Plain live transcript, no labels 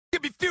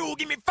Give me fuel,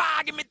 give me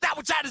fire, give me that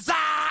which I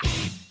desire.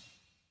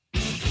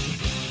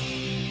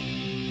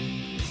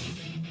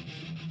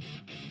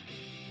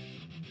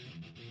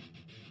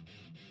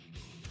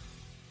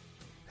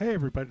 Hey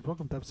everybody,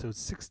 welcome to episode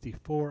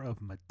 64 of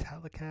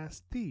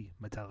Metallicast, the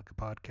Metallica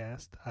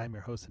podcast. I'm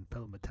your host and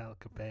fellow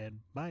Metallica fan.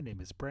 My name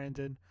is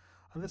Brandon.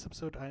 On this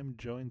episode, I am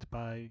joined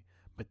by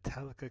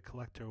Metallica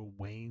collector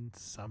Wayne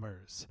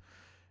Summers.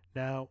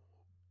 Now,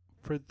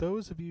 for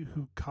those of you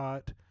who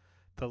caught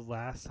the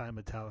last time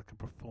Metallica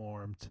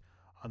performed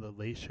on The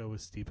Late Show with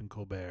Stephen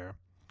Colbert,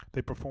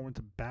 they performed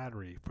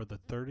Battery for the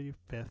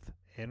 35th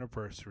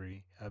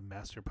anniversary of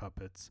Master of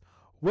Puppets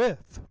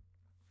with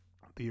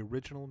the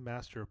original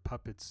Master of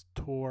Puppets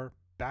tour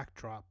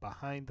backdrop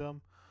behind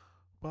them.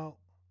 Well,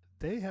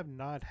 they have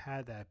not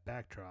had that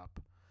backdrop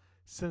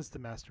since the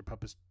Master of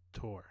Puppets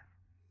tour.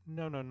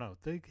 No.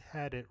 They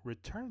had it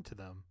returned to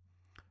them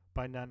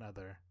by none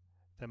other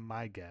than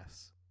my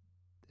guest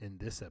in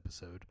this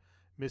episode,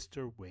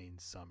 Mr. Wayne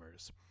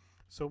Summers.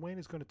 So Wayne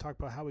is going to talk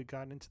about how he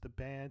got into the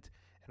band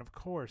and, of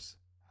course,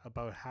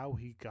 about how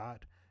he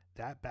got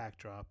that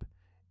backdrop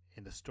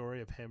and the story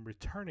of him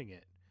returning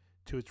it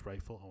to its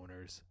rightful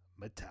owners,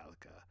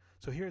 Metallica.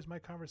 So here's my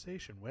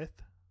conversation with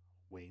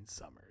Wayne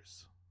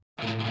Summers.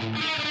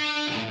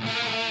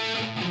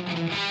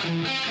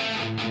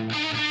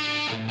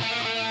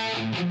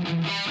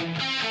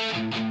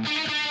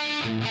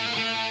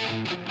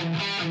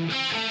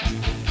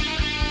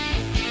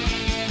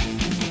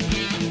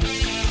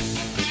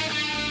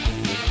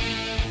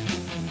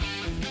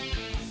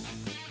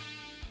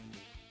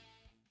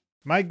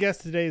 My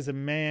guest today is a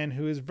man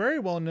who is very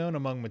well known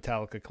among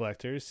Metallica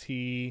collectors.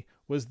 He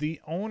was the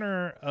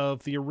owner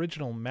of the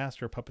original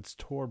Master of Puppets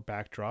tour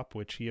backdrop,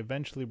 which he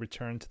eventually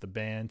returned to the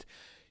band.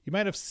 You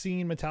might have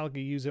seen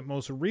Metallica use it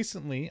most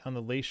recently on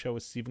The Late Show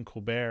with Stephen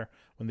Colbert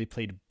when they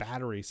played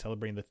Battery,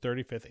 celebrating the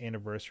 35th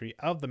anniversary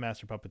of the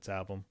Master of Puppets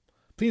album.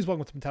 Please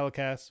welcome to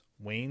Metallicast,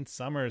 Wayne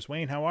Summers.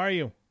 Wayne, how are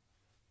you?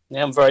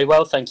 Yeah, I'm very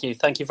well, thank you.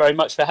 Thank you very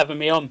much for having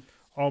me on.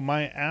 Oh,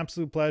 my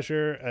absolute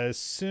pleasure. As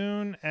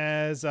soon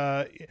as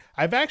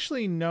I've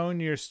actually known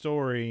your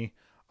story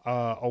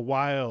for a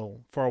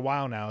while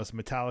now as a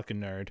Metallica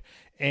nerd,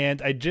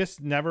 and I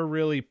just never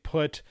really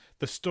put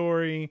the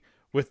story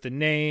with the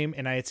name,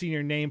 and I had seen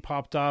your name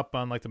popped up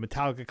on like the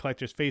Metallica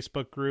collectors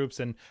Facebook groups,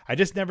 and I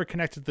just never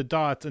connected the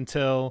dots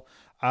until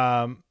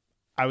I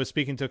was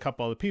speaking to a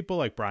couple other people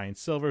like Brian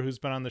Silver, who's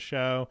been on the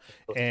show,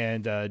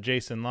 and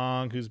Jason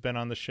Long, who's been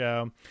on the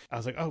show. I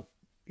was like, oh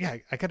yeah,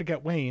 I got to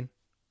get Wayne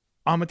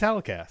on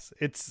Metallicast.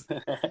 It's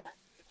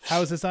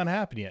how is this not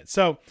happening yet?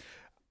 So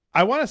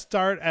I want to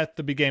start at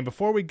the beginning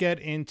before we get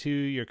into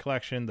your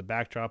collection, the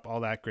backdrop, all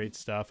that great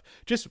stuff.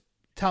 Just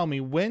tell me,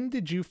 when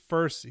did you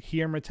first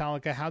hear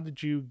Metallica? How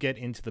did you get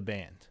into the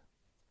band?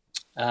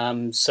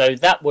 So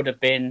that would have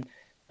been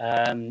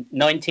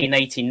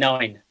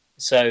 1989.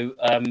 So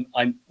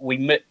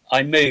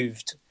I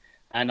moved,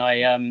 and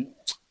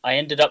I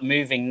ended up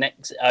moving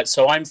next.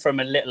 So I'm from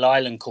a little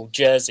island called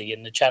Jersey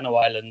in the Channel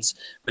Islands,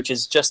 which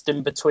is just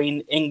in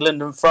between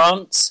England and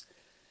France.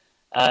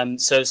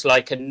 So it's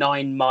like a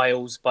 9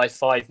 miles by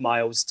 5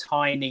 miles,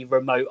 tiny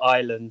remote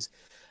island.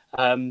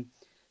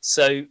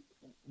 So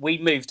we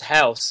moved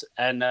house,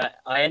 and I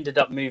ended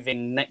up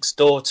moving next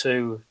door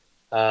to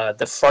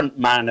the front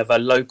man of a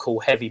local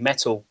heavy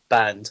metal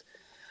band.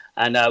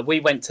 And we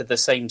went to the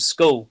same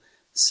school.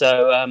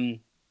 So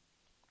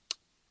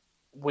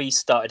we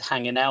started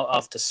hanging out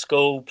after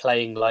school,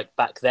 playing, like,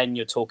 back then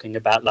you're talking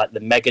about like the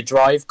Mega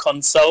Drive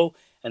console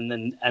and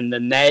the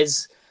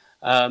NES.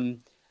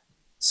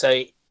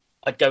 So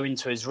I'd go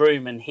into his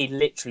room, and he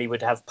literally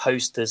would have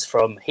posters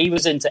he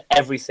was into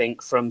everything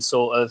from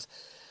sort of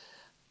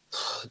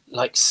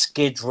like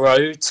Skid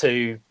Row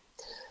to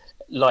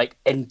like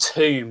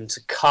Entombed,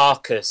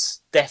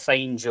 Carcass, Death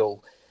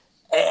Angel,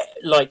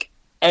 like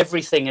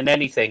everything and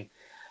anything.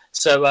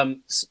 So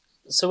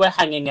so we're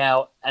hanging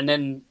out, and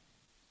then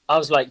I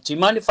was like, do you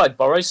mind if I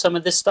borrow some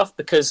of this stuff?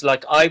 Because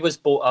like I was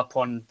brought up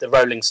on the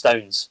Rolling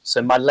Stones.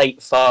 So my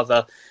late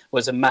father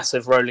was a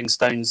massive Rolling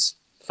Stones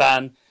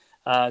fan.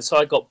 So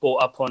I got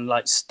brought up on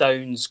like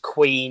Stones,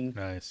 Queen,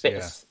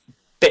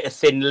 bit of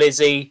Thin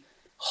Lizzy,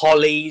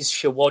 Hollies,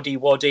 Shawaddy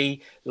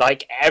Waddy,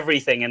 like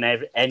everything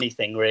and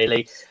anything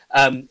really.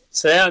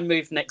 So then I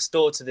moved next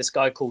door to this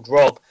guy called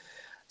Rob.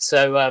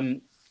 So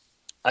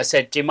I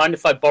said, do you mind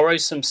if I borrow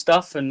some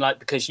stuff? And like,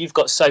 because you've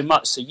got so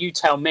much, so you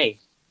tell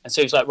me. And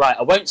so he was like, right,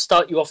 I won't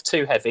start you off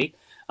too heavy.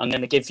 I'm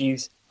going to give you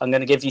 3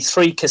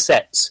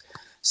 cassettes.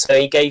 So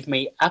he gave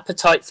me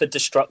Appetite for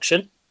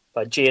Destruction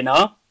by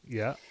GNR.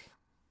 Yeah.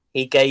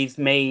 He gave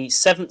me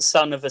Seventh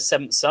Son of a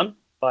Seventh Son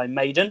by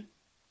Maiden.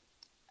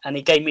 And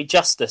he gave me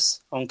Justice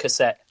on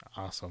cassette.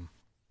 Awesome.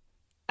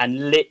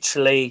 And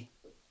literally,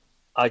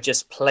 I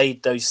just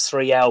played those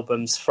 3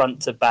 albums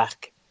front to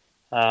back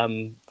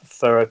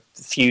for a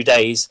few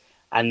days.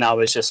 And I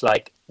was just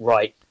like,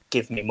 right,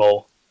 give me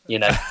more. You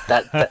know,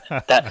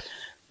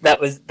 that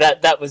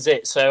was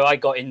it. So I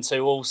got into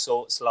all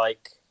sorts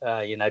like,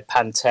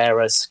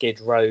 Pantera,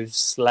 Skid Row,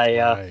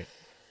 Slayer, right.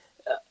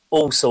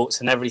 all sorts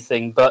and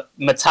everything. But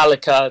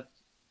Metallica,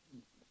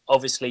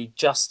 obviously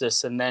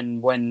Justice, and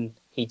then when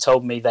he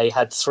told me they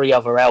had 3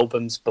 other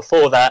albums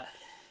before that,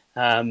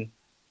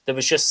 there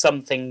was just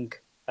something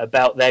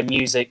about their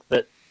music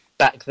that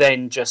back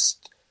then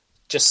just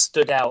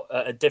stood out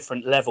at a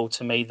different level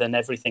to me than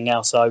everything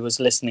else I was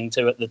listening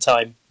to at the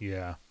time.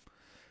 Yeah.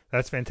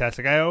 That's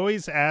fantastic. I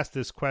always ask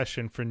this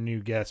question for new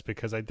guests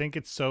because I think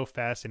it's so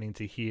fascinating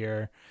to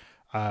hear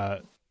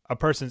a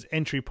person's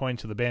entry point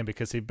to the band,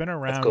 because they've been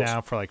around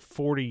now for like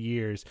 40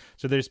 years.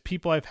 So there's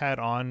people I've had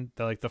on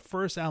that, like, the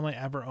first album I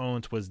ever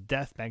owned was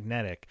Death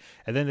Magnetic.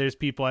 And then there's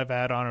people I've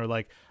had on who are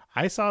like,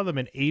 I saw them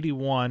in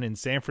 81 in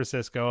San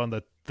Francisco on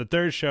the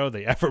third show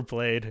they ever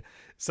played.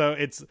 So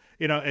it's,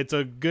 it's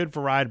a good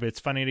variety, but it's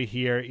funny to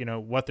hear,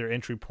 what their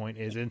entry point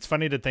is. And it's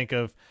funny to think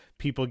of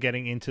people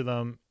getting into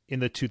them in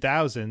the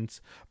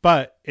 2000s,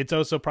 but it's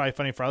also probably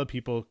funny for other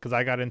people because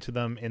I got into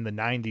them in the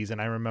 90s.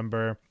 And I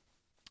remember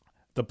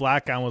the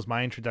Black Album was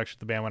my introduction to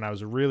the band when I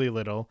was really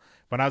little.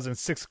 When I was in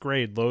 6th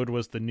grade, Load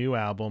was the new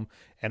album,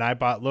 and I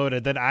bought Load.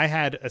 And then I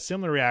had a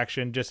similar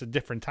reaction, just a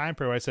different time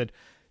period. I said,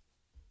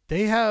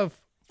 they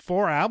have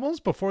 4 albums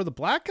before the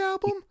Black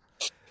Album?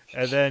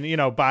 And then,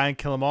 buying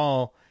Kill 'Em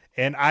All.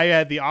 And I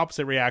had the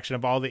opposite reaction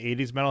of all the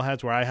 80s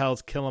metalheads where I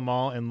held Kill 'Em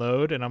All and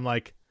Load. And I'm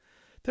like,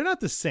 they're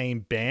not the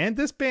same band.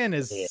 This band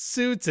is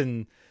suits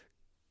and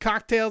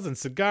cocktails and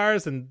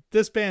cigars. And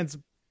this band's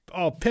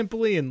all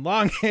pimply and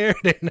long-haired.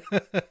 And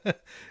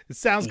it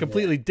sounds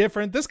completely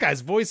different. This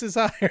guy's voice is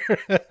higher.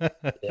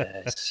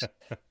 Yes.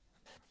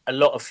 A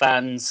lot of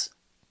fans,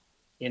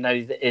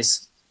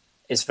 it's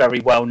very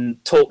well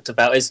talked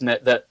about, isn't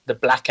it? That the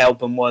Black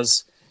Album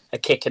was a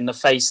kick in the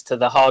face to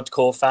the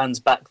hardcore fans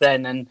back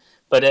then.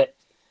 But at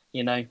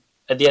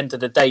the end of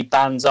the day,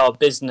 bands are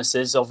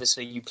businesses.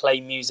 Obviously, you play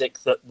music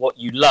that what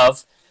you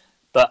love.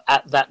 But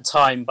at that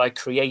time, by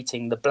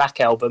creating the Black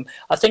Album,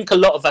 I think a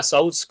lot of us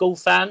old school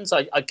fans,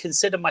 I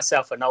consider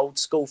myself an old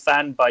school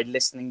fan by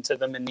listening to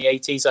them in the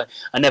 80s.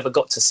 I never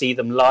got to see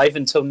them live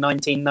until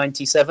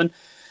 1997.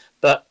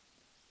 But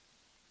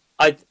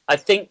I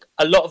think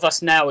a lot of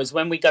us now is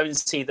when we go and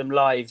see them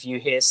live, you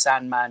hear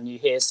Sandman, you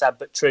hear Sad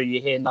But True, you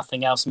hear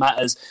Nothing Else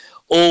Matters,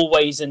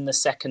 always in the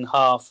second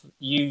half,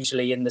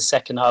 usually in the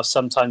second half,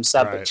 sometimes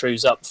Sad But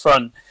True's up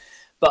front.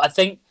 But I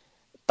think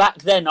back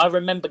then, I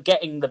remember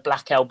getting the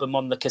Black Album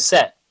on the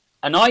cassette,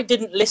 and I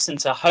didn't listen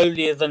to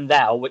Holier Than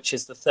Thou, which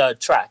is the 3rd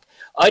track.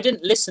 I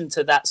didn't listen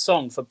to that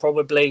song for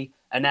probably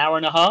an hour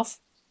and a half,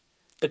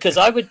 because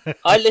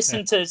I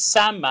listened to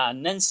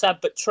Sandman, then Sad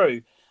But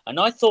True, and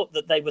I thought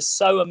that they were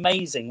so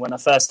amazing when I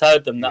first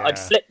heard them that I'd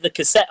flip the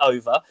cassette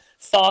over,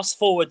 fast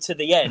forward to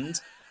the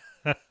end,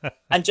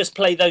 and just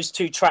play those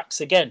 2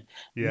 tracks again.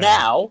 Yeah.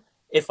 Now,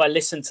 if I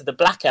listen to the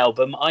Black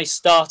Album, I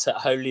start at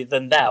Holier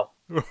Than Thou.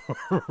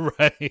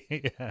 Right.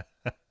 Yeah.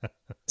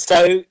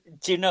 So,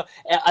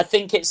 I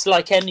think it's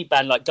like any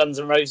band, like Guns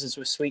N' Roses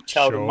with Sweet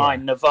Child of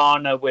Mine,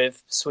 Nirvana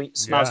with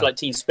Smells Like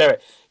Teen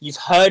Spirit. You've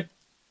heard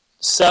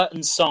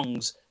certain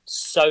songs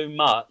so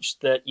much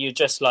that you're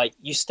just like,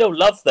 you still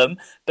love them,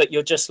 but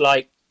you're just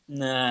like,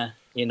 nah,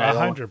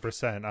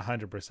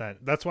 100%.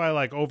 That's why,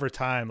 like, over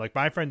time, like,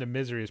 My Friend in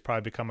Misery has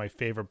probably become my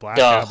favorite Black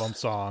Album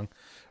song.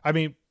 I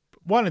mean,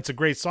 1, it's a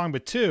great song,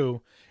 but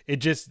 2, it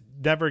just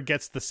never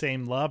gets the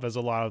same love as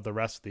a lot of the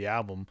rest of the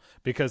album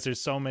because there's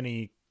so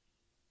many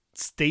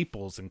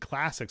staples and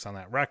classics on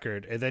that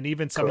record. And then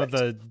even some of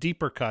the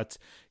deeper cuts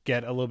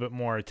get a little bit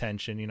more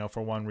attention,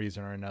 for one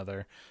reason or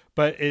another.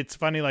 But it's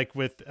funny, like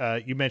with,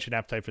 you mentioned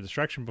Appetite for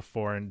Destruction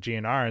before and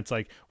GNR. It's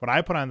like when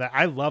I put on that,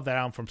 I love that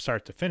album from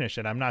start to finish,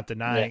 and I'm not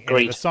denying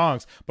any of the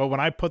songs. But when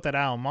I put that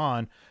album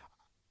on,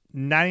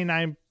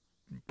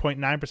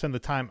 99.9% of the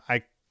time,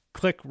 I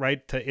click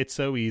right to It's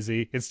So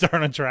Easy and start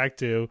on track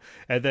 2,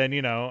 and then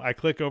I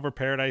click over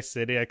Paradise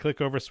City, I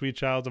click over Sweet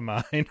Child of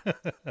Mine.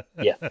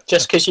 Yeah,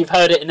 just because you've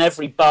heard it in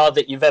every bar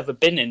that you've ever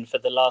been in for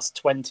the last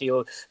 20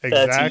 or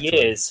 30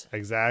 years.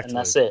 Exactly. And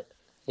that's it.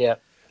 Yeah.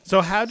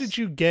 So how did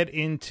you get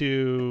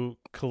into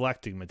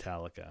collecting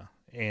Metallica?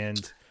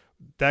 And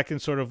that can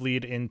sort of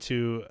lead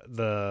into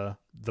the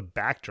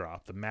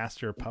backdrop, the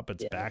Master of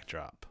Puppets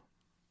backdrop.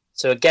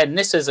 So again,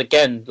 this is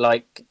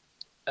like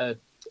I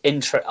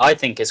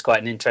think it's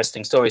quite an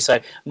interesting story. So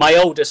my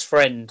oldest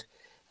friend,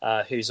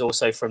 who's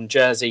also from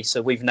Jersey,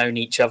 so we've known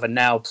each other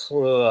now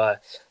for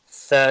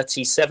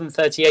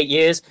 38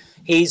 years.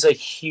 He's a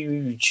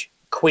huge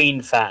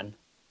Queen fan.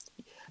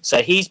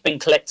 So he's been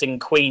collecting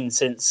Queen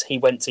since he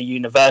went to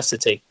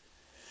university.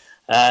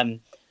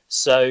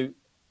 So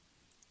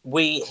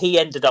he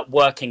ended up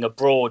working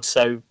abroad.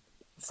 So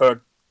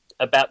for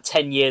about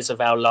 10 years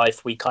of our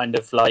life, we kind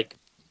of like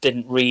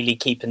didn't really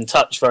keep in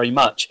touch very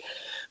much.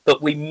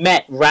 But we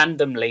met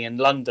randomly in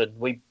London.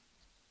 We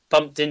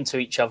bumped into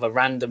each other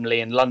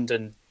randomly in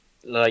London,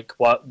 like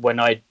when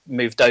I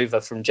moved over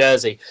from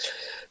Jersey.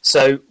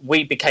 So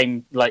we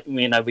became like,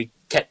 we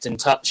kept in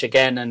touch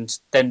again. And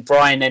then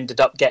Brian ended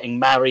up getting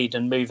married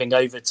and moving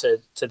over to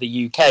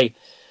the UK.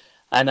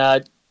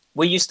 And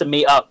we used to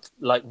meet up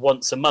like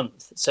once a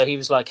month. So he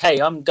was like, hey,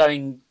 I'm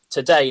going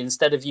today,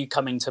 instead of you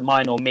coming to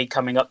mine or me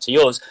coming up to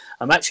yours,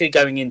 I'm actually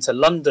going into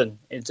London,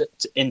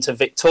 into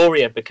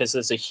Victoria, because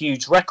there's a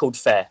huge record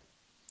fair.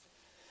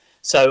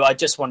 So I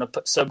just want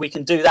to so we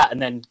can do that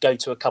and then go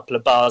to a couple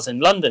of bars in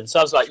London. So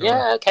I was like, Sure.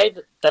 yeah, okay,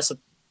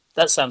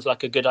 that sounds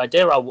like a good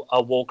idea.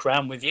 I'll walk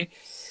around with you.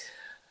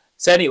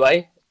 So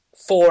anyway,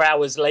 4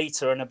 hours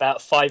later and about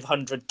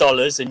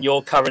 $500 in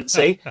your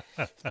currency,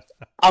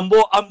 I'm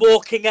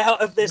walking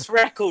out of this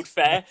record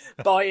fair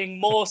buying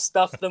more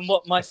stuff than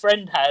what my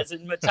friend has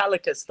in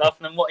Metallica stuff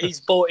than what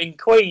he's bought in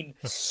Queen.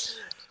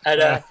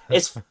 And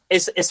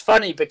it's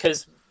funny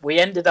because we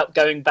ended up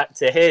going back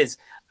to his,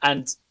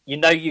 and you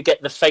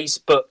get the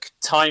Facebook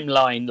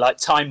timeline, like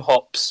time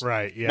hops,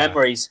 right? Yeah.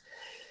 Memories.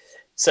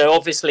 So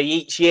obviously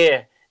each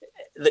year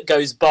that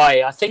goes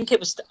by, I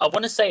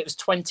want to say it was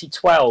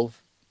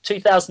 2012,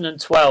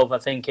 I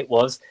think it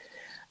was.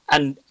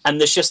 And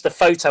there's just a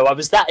photo. I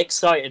was that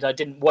excited, I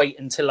didn't wait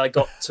until I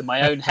got to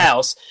my own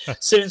house. As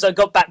soon as I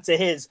got back to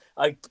his,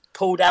 I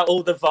pulled out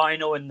all the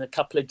vinyl and a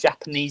couple of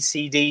Japanese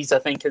CDs, I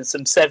think, and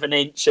some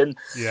 7-inch. And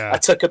yeah. I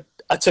took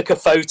a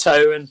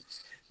photo, and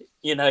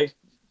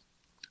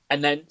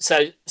and then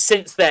so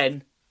since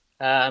then,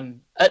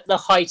 at the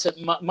height of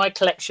my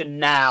collection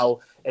now,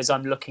 as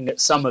I'm looking at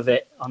some of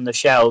it on the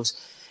shelves,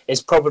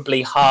 is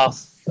probably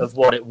half of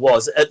what it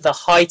was. At the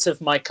height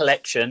of my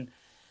collection,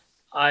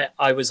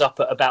 I was up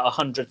at about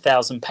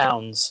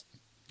 £100,000.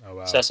 Oh,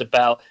 wow. So that's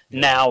about,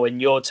 now in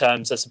your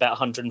terms, that's about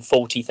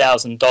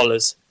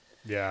 $140,000.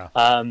 Yeah.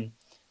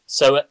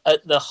 So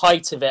at the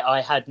height of it,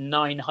 I had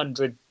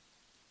 900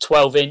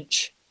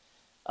 12-inch,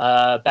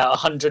 about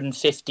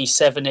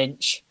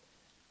 157-inch,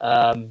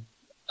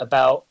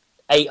 about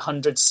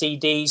 800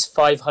 CDs,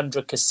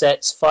 500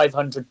 cassettes,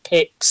 500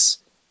 picks,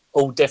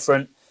 all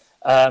different,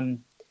 over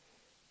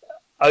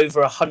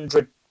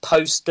 100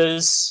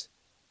 posters.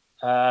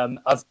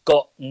 I've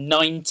got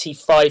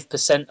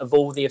 95% of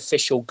all the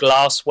official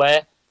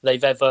glassware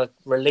they've ever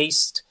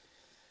released.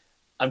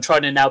 I'm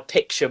trying to now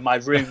picture my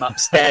room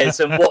upstairs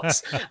and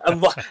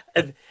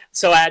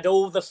so I had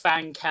all the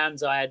fan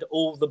cans, I had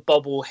all the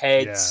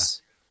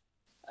bobbleheads,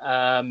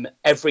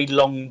 every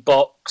long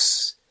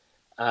box.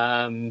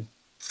 I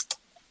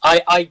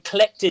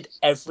collected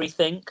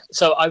everything.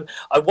 So I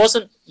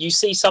wasn't, you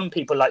see some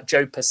people like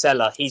Joe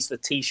Pasella, he's the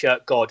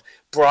t-shirt god,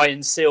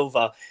 Brian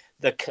Silver,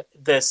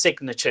 the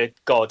signature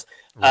god.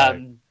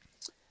 Right.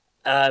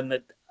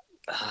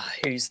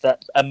 Who's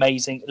that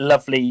amazing,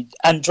 lovely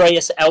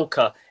Andreas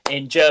Elker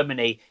in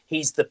Germany?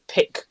 He's the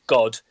pick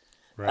god.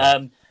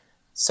 Right.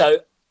 So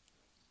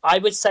I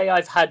would say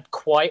I've had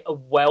quite a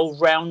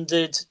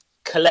well-rounded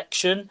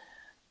collection,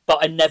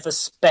 but I never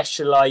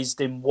specialised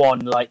in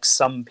one like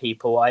some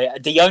people.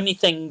 The only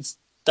things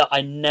that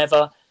I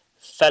never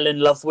fell in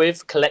love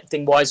with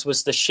collecting-wise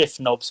was the shift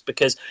knobs,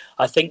 because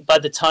I think by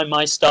the time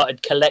I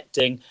started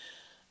collecting,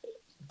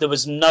 there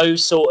was no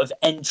sort of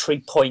entry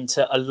point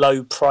at a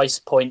low price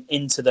point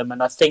into them.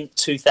 And I think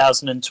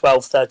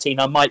 2012, 13,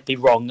 I might be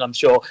wrong. I'm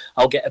sure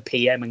I'll get a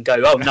PM and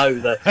go, oh no,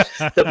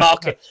 the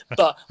market.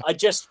 But I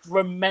just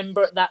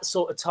remember at that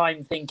sort of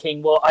time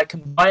thinking, well, I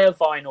can buy a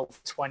vinyl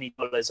for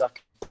 $20. I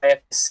can buy a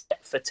cassette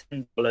for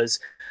 $10.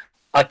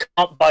 I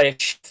can't buy a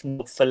shift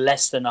knob for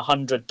less than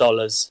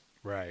 $100.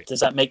 Right.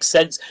 Does that make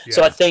sense? Yeah.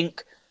 So I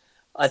think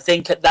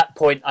at that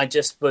point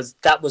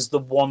that was the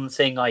one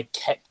thing I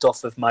kept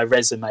off of my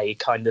resume,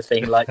 kind of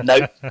thing. Like,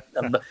 no,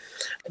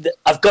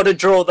 I've got to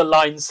draw the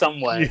line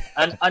somewhere.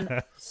 And I'm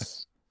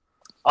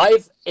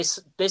going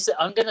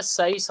to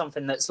say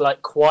something that's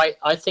like quite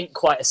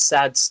a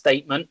sad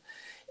statement,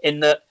 in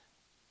that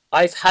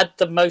I've had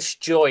the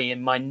most joy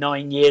in my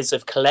 9 years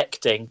of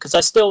collecting, because I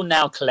still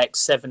now collect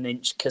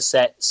 7-inch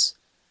cassettes,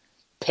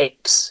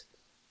 picks,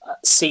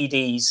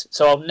 CDs.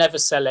 So I'll never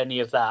sell any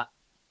of that.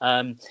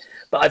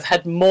 But I've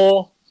had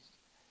more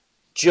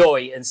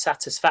joy and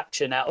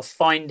satisfaction out of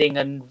finding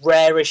a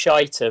rarish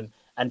item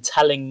and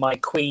telling my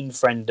Queen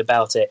friend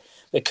about it,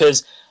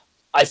 because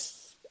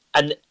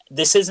and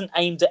this isn't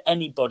aimed at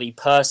anybody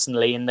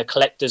personally in the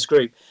collectors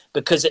group,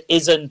 because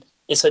it's a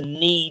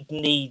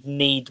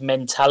need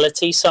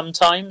mentality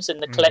sometimes in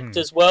the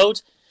collectors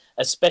world,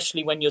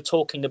 especially when you're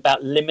talking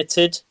about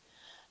limited.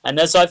 And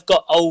as I've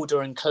got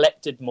older and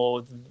collected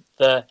more,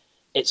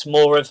 it's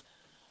more of,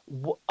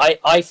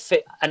 I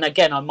fit, and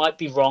again, I might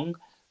be wrong,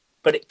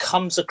 but it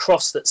comes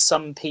across that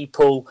some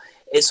people,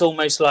 it's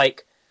almost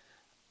like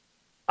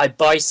I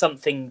buy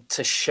something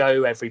to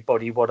show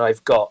everybody what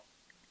I've got.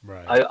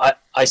 Right.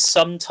 I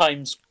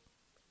sometimes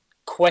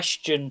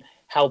question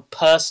how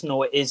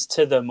personal it is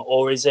to them,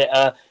 or is it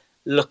a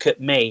look at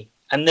me?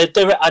 And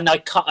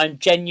I'm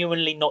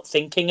genuinely not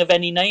thinking of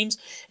any names.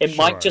 It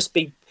might just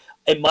be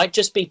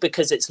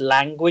because it's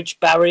language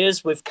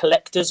barriers with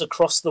collectors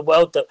across the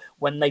world, that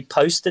when they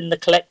post in the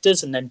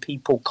collectors and then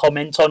people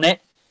comment on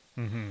it,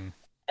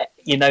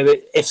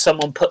 if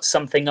someone puts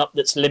something up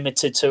that's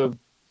limited to,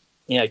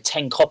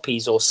 10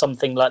 copies or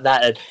something like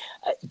that,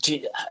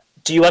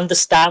 do you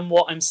understand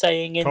what I'm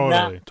saying in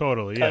that?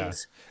 Totally, yeah.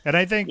 And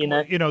I think,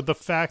 the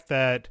fact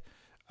that,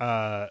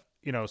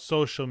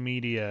 social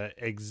media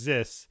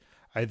exists,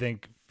 I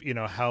think,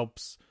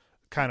 helps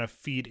kind of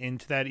feed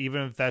into that,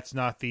 even if that's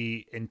not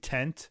the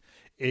intent.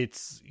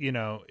 It's,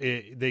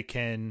 they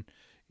can,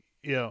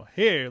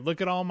 here,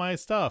 look at all my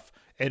stuff.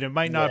 And it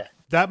might not,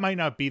 that might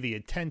not be the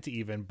intent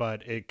even,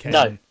 but it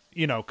can,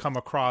 come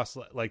across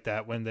like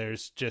that when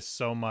there's just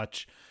so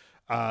much,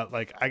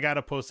 like, I got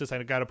to post this,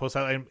 I got to post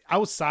that. And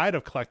outside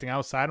of collecting,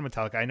 outside of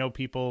Metallica, I know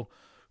people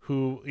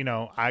who,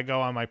 I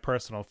go on my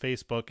personal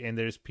Facebook and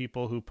there's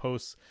people who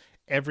post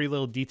every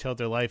little detail of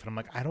their life. And I'm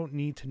like, I don't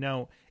need to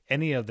know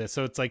any of this.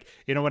 So it's like,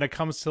 when it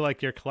comes to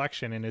like your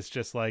collection and it's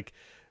just like,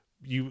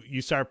 you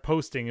start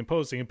posting and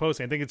posting and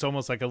posting. I think it's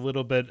almost like a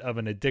little bit of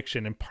an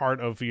addiction and part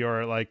of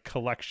your like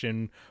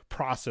collection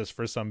process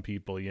for some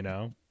people,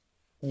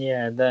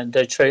 Yeah,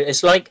 they're true.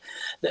 It's like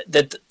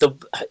the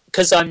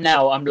because I'm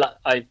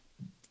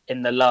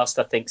in the last,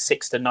 I think,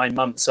 6 to 9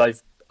 months,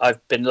 I've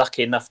been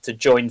lucky enough to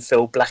join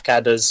Phil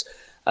Blackadder's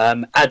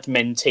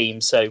admin team.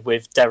 So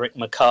with Derek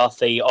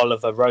McCarthy,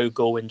 Oliver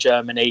Rogel in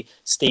Germany,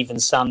 Stephen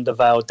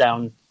Sandoval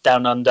down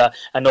under,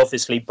 and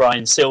obviously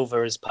Brian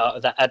Silver as part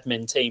of that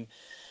admin team.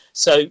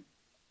 So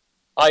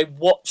I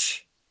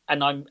watch,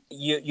 and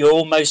you're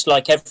almost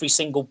like every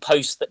single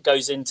post that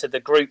goes into the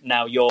group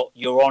now,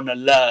 you're on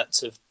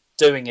alert of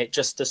doing it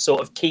just to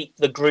sort of keep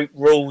the group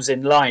rules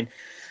in line.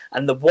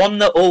 And the one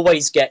that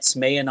always gets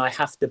me, and I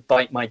have to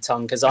bite my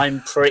tongue because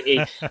and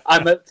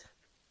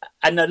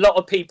a lot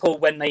of people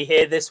when they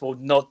hear this will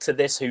nod to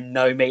this who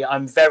know me.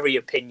 I'm very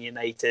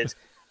opinionated.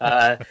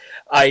 Do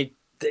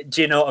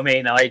you know what I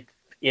mean?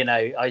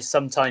 I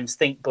sometimes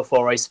think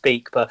before I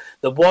speak, but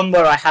the one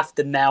where I have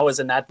to now as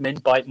an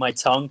admin bite my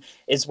tongue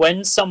is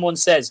when someone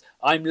says,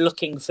 I'm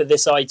looking for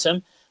this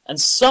item, and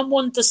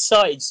someone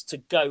decides to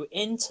go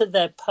into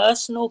their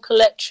personal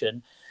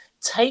collection,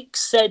 take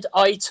said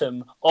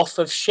item off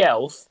of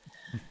shelf,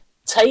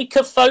 take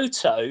a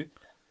photo,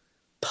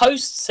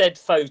 post said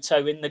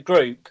photo in the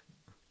group.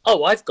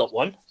 Oh, I've got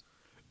one.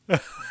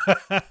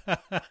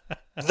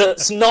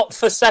 That's not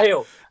for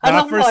sale. And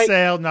not for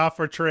sale, not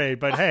for trade,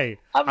 but hey,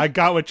 I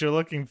got what you're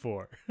looking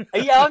for.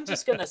 Yeah, I'm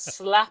just going to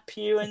slap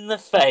you in the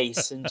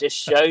face and just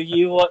show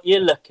you what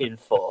you're looking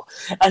for.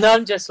 And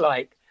I'm just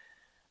like,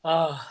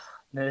 oh,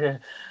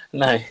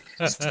 no.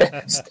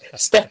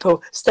 Step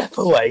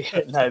away.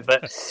 No,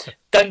 but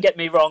don't get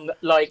me wrong.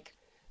 Like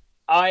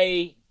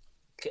I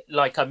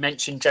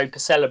mentioned, Joe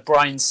Pasella,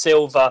 Brian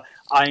Silver,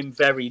 I'm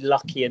very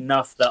lucky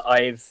enough that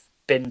I've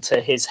been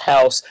to his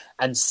house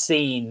and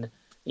seen,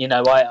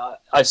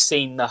 I've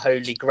seen the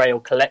Holy Grail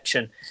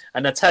collection.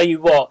 And I tell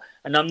you what,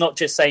 and I'm not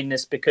just saying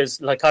this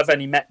because like I've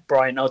only met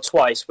Brian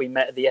twice. We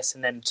met at the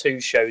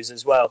S&M2 shows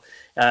as well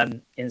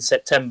in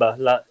September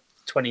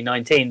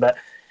 2019. But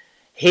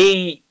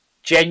he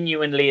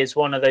genuinely is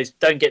one of those,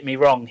 don't get me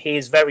wrong, he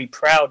is very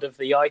proud of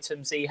the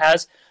items he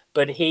has,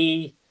 but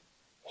he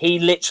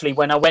literally,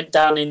 when I went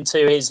down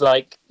into his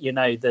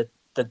the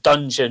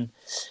dungeon,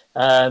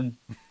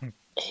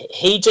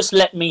 he just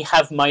let me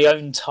have my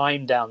own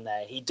time down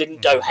there. He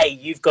didn't go, hey,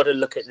 you've got to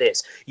look at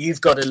this,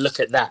 you've got to look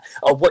at that,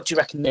 oh, what do you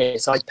reckon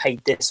this, I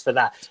paid this for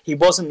that. He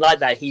wasn't like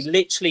that. He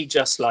literally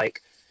just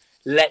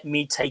let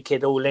me take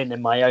it all in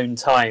my own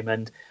time.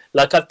 And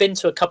I've been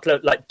to a couple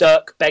of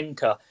Dirk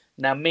Benker.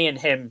 Now me and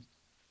him,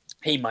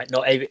 he might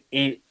not, I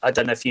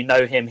don't know if you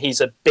know him, he's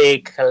a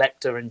big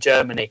collector in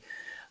Germany,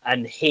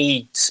 and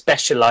he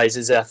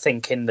specializes, I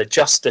think, in the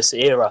Justice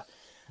era.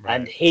 Right.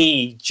 And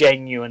he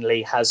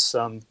genuinely has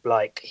some,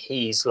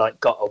 he's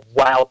got a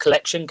wow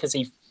collection because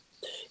he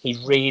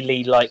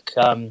really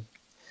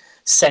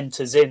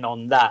centers in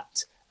on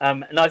that.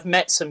 And I've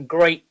met some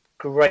great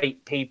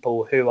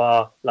people who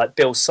are like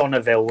Bill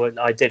Sonneville.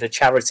 I did a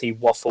charity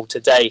waffle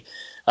today.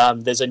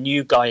 There's a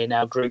new guy in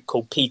our group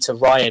called Peter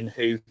Ryan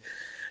who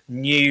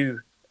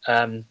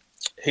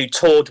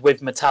toured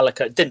with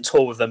Metallica. Didn't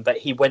tour with them, but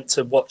he went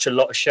to watch a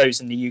lot of shows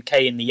in the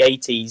UK in the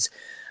 80s.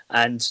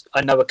 And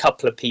I know a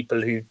couple of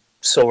people who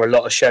saw a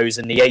lot of shows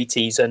in the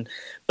 80s. And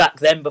back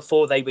then,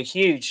 before they were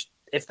huge,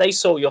 if they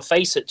saw your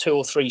face at 2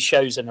 or 3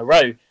 shows in a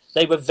row,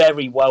 they were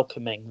very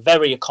welcoming,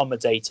 very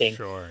accommodating.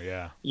 Sure,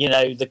 yeah.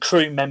 The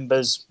crew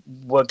members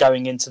were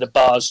going into the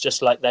bars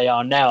just like they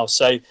are now.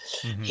 So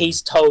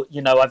he's told,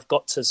 I've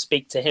got to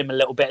speak to him a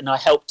little bit, and I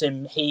helped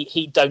him.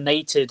 He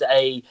donated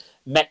a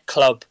Met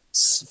Club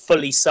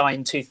fully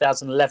signed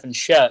 2011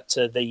 shirt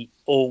to the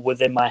All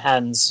Within My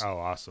Hands. Oh,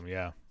 awesome,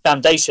 yeah.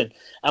 Foundation,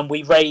 and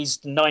we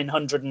raised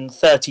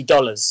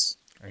 $930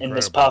 in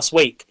this past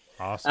week.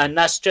 Awesome. And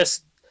that's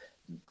just,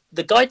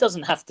 the guy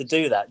doesn't have to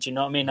do that. Do you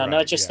know what I mean? Right, and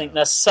I just think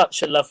that's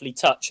such a lovely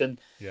touch. And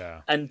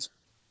and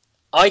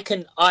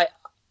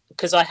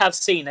because I have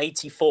seen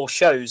 84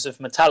 shows of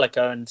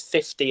Metallica and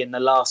 50 in the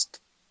last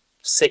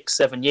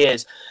 6-7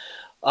 years.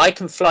 I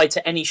can fly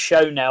to any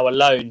show now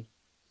alone,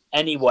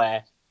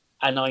 anywhere,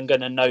 and I'm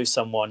going to know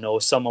someone, or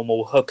someone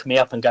will hook me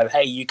up and go,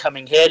 hey, you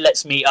coming here?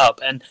 Let's meet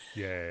up. And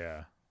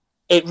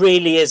it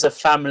really is a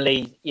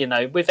family,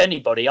 with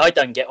anybody. I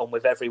don't get on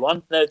with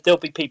everyone. There'll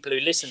be people who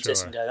listen to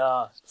this and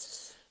go,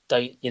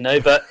 don't,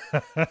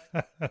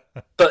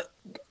 but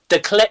the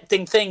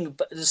collecting thing,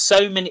 but there's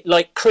so many,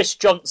 like Chris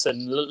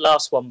Johnson,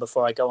 last one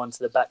before I go on to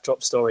the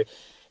backdrop story.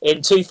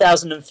 In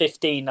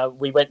 2015,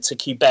 we went to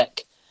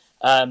Quebec.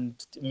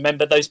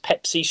 Remember those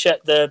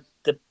the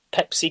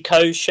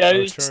PepsiCo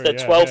shows, sure, the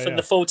 12th and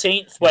the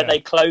 14th, where they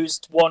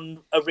closed one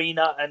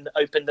arena and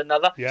opened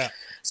another. Yeah.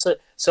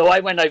 So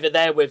I went over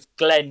there with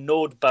Glenn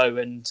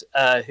Nordbo, and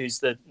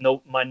who's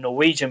my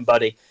Norwegian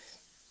buddy,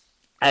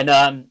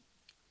 and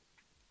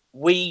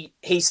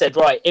he said,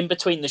 right, in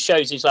between the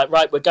shows, he's like,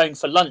 right, we're going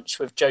for lunch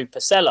with Joe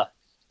Pasella.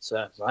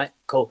 So, right,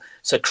 cool.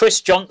 So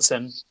Chris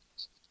Johnson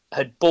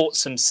had bought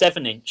some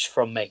 7-inch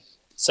from me.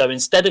 So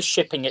instead of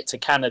shipping it to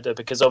Canada,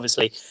 because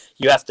obviously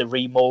you have to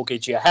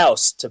remortgage your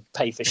house to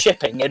pay for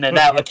shipping in and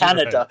out of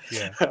Canada,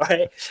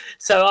 right?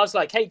 So I was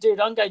like, hey,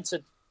 dude, I'm going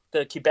to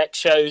the Quebec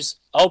shows.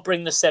 I'll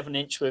bring the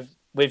 7-inch with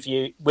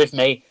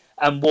me,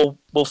 and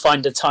we'll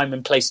find a time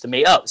and place to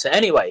meet up. So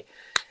anyway,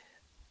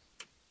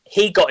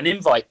 he got an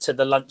invite to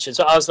the lunch as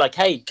well. I was like,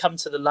 hey, come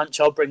to the lunch,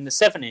 I'll bring the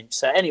 7-inch.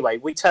 So anyway,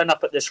 we turn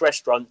up at this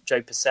restaurant.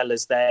 Joe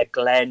Pacella's there,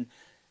 Glenn,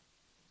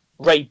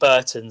 Ray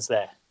Burton's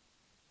there.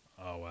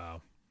 Oh,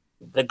 wow.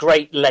 The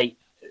great late.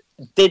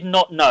 Did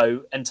not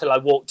know until I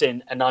walked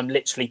in, and I'm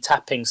literally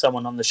tapping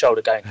someone on the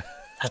shoulder going,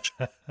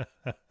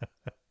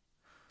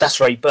 that's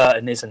Ray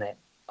Burton, isn't it?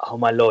 Oh,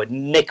 my Lord.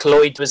 Nick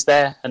Lloyd was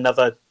there,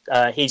 another,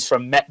 he's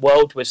from Met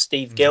World with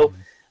Steve Gill.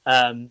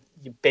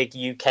 Big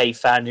UK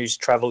fan who's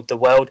travelled the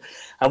world,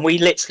 and we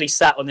literally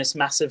sat on this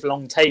massive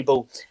long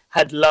table,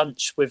 had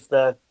lunch with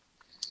the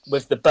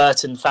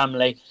Burton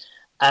family,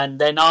 and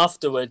then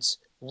afterwards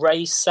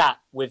Ray sat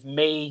with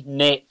me,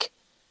 Nick,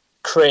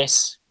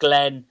 Chris,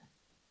 Glenn,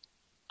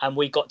 and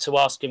we got to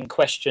ask him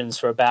questions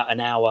for about an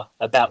hour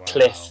about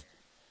Cliff.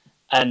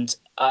 And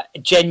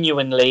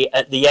genuinely,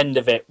 at the end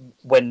of it,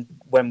 when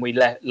we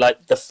left,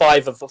 like the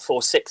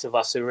 6 of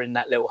us who were in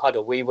that little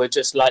huddle, we were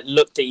just like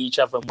looked at each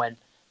other and went,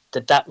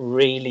 did that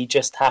really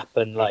just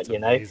happen? Like, you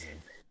know?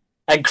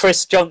 And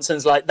Chris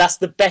Johnson's like, that's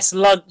the best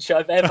lunch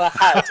I've ever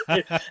had.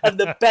 And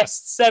the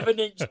best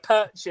 7-inch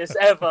purchase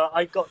ever.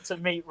 I got to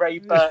meet Ray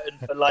Burton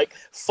for like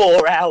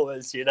 4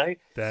 hours, you know?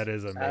 That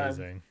is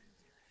amazing.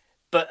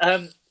 But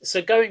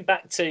so going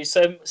back to,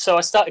 so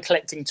I started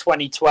collecting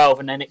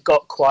 2012, and then it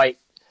got I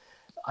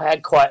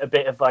had quite a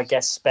bit of, I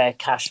guess, spare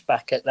cash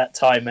back at that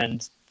time,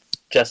 and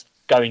just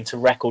going to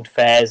record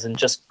fairs and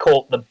just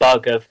caught the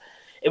bug of,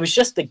 it was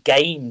just a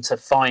game to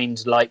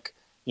find, like,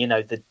 you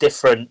know, the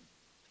different,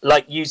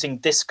 like using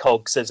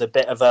Discogs as a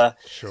bit of a,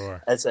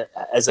 as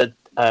a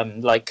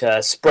like a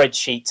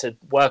spreadsheet to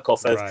work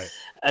off of. Right.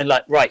 And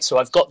like, right, so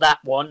I've got that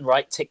one,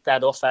 right, tick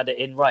that off, add it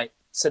in, right.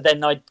 So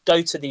then I'd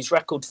go to these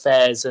record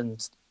fairs,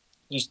 and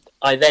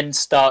I then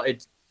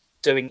started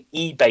doing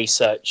eBay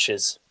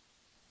searches.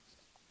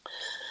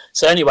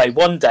 So anyway,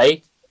 one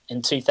day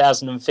in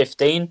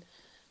 2015,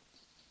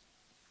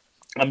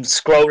 I'm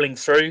scrolling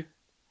through,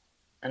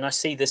 and I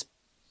see this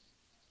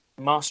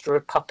Master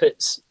of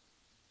Puppets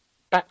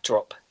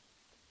backdrop.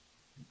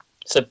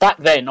 So back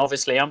then,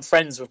 obviously, I'm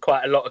friends with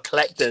quite a lot of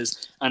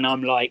collectors, and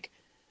I'm like,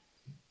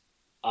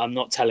 I'm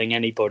not telling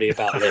anybody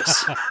about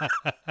this.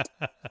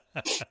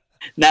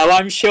 Now,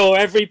 I'm sure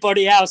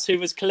everybody else who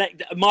was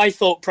collecting, my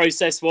thought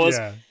process was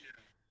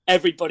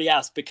everybody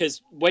else,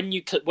 because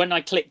when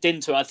I clicked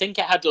into it, I think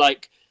it had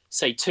like,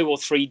 say, 2 or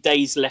 3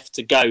 days left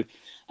to go.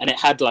 And it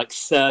had like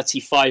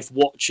 35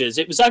 watches.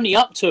 It was only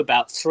up to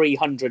about $300,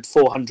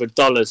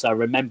 $400, I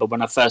remember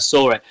when I first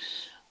saw it.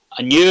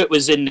 I knew it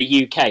was in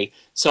the UK.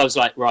 So I was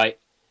like, right,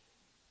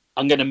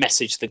 I'm going to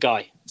message the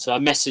guy. So I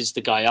messaged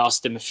the guy,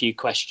 asked him a few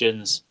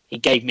questions. He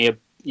gave me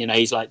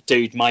he's like,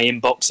 dude, my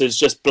inbox has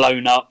just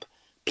blown up.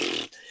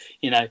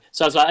 You know,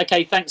 so I was like,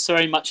 okay, thanks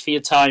very much for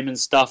your time and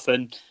stuff.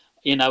 And,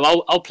 you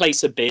know, I'll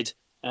place a bid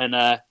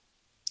and,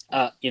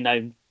 you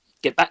know,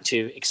 get back to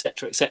you,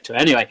 etc., etc.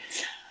 Anyway,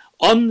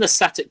 on the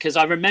Saturday, because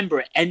I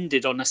remember it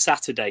ended on a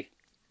Saturday.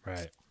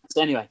 Right.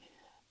 So anyway,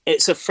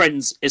 it's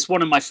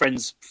one of my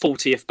friend's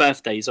 40th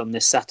birthdays on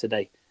this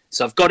Saturday.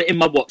 So I've got it in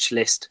my watch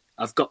list.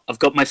 I've got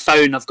my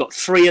phone. I've got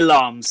 3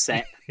 alarms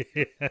set.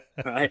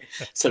 Right.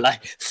 So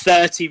like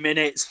 30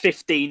 minutes,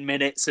 15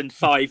 minutes, and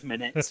 5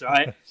 minutes.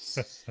 Right.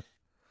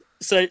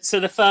 So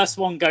the first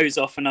one goes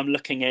off, and I'm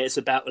looking at it. It's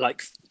about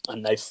like, I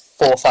don't know,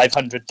 $400 or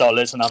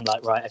 $500, and I'm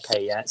like, right,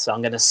 okay, yeah. So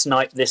I'm going to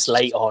snipe this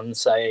late on.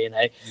 So, you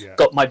know,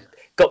 got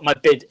my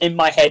bid in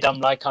my head. I'm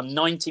like, I'm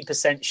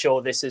 90%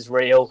 sure this is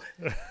real.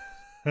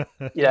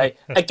 You know,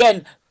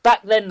 again,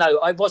 back then though,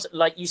 I wasn't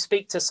like, you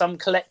speak to some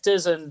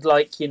collectors, and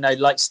like, you know,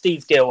 like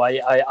Steve Gill,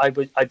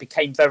 I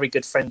became very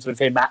good friends with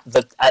him at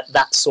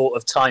that sort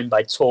of time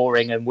by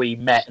touring, and we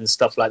met and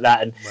stuff like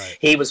that. And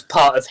he was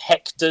part of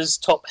Hector's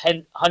top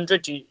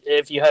 100.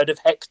 Have you heard of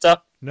Hector?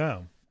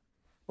 No.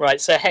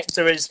 Right. So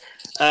Hector is,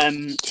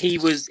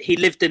 he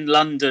lived in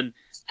London,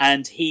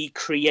 and he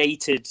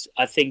created,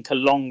 I think,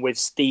 along with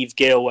Steve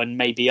Gill and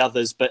maybe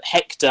others, but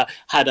Hector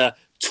had a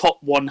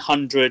top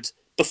 100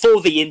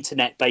 before the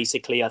internet,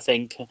 basically, I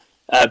think,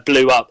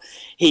 blew up.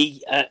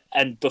 He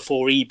and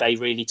before eBay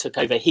really took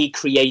over, he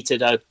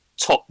created a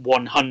top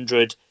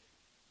 100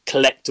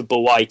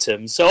 collectible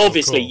items. So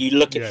obviously cool. you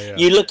look at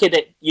you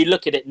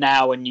look at it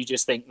now and you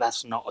just think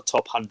that's not a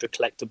top 100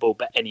 collectible,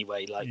 but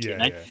anyway, like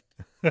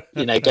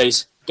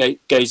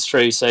goes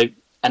through. So,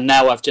 and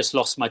now I've just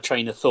lost my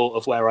train of thought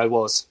of where I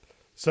was.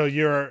 So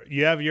you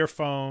have your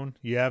phone,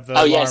 you have the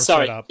alarm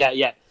set up.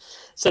 Yeah.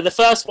 So the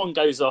first one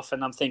goes off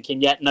and I'm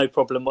thinking, yeah, no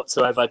problem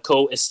whatsoever.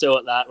 Cool, it's still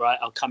at that, right?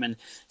 I'll come in.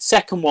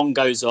 Second one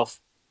goes off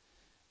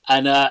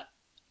and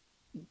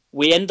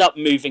we end up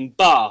moving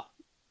bar.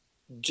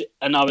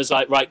 And I was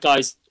like, right,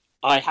 guys,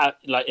 I have,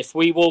 like, if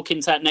we walk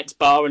into that next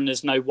bar and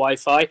there's no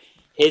Wi-Fi,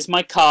 here's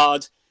my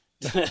card,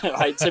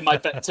 right, to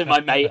my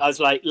mate. I was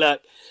like,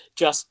 look,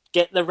 just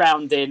get the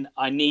round in.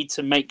 I need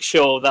to make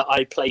sure that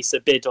I place a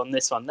bid on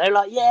this one. They're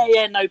like,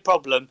 yeah, no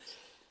problem.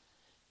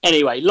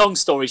 Anyway, long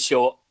story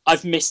short,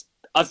 I've missed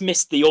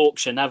the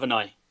auction, haven't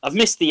I? I've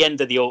missed the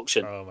end of the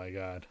auction. Oh my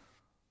God.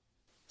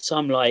 So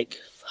I'm like,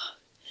 fuck.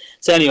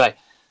 So anyway,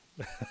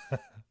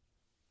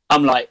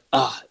 I'm like,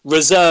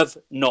 reserve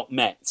not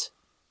met.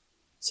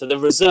 So the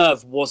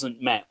reserve wasn't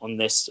met on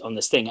this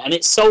thing, and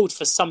it sold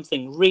for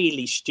something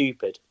really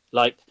stupid,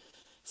 like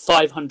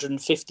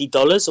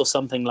 $550 or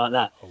something like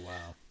that. Oh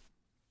wow.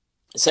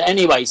 So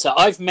anyway, so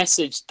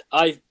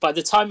by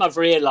the time I've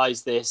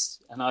realised this,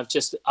 and I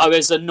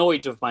was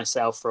annoyed with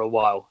myself for a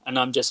while, and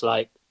I'm just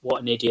like,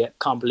 what an idiot!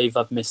 Can't believe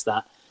I've missed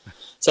that.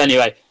 So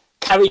anyway,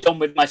 carried on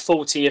with my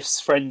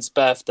 40th friend's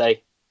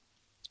birthday.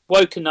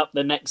 Woken up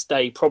the next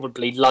day,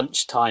 probably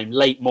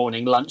late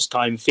morning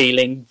lunchtime,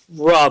 feeling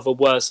rather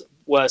worse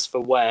for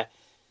wear.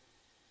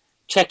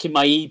 Checking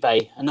my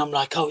eBay, and I'm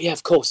like, oh yeah,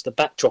 of course, the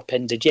backdrop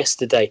ended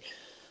yesterday.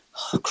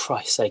 Oh,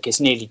 Christ's sake,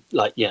 it's nearly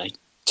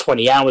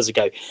 20 hours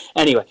ago.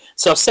 Anyway,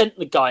 so I sent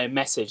the guy a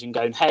message and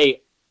going,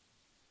 hey,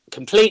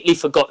 completely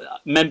forgot.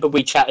 Remember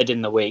we chatted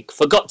in the week.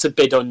 Forgot to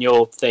bid on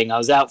your thing. I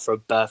was out for a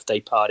birthday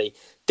party.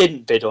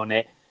 Didn't bid on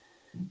it.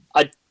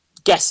 I'm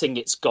guessing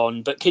it's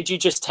gone, but could you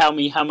just tell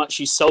me how much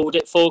you sold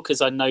it for?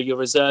 Because I know your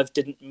reserve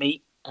didn't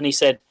meet. And he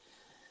said,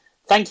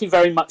 thank you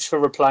very much for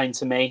replying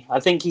to me. I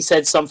think he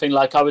said something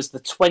like I was the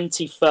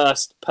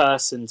 21st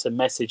person to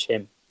message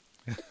him.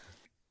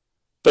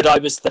 But I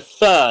was the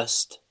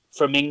first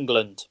from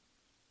England.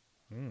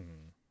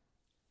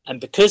 And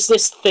because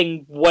this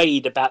thing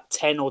weighed about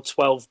 10 or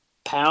 12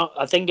 pounds,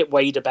 I think it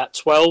weighed about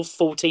 12,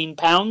 14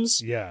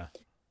 pounds. Yeah.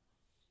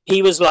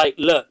 He was like,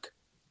 look,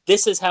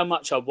 this is how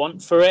much I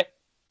want for it.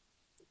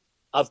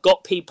 I've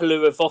got people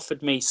who have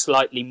offered me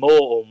slightly more,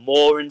 or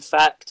more in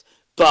fact,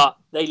 but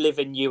they live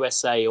in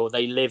USA or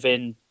they live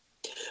in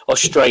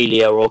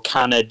Australia or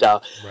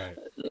Canada. Right.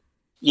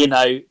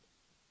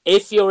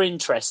 If you're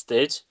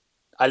interested,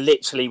 I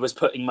literally was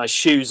putting my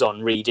shoes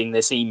on reading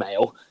this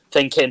email,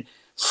 thinking,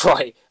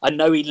 right, I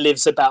know he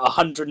lives about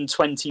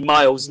 120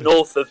 miles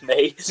north of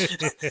me.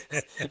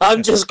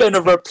 I'm just going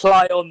to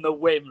reply on the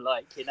whim,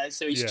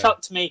 So he's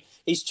chucked me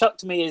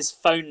his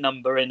phone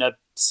number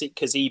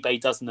because eBay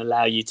doesn't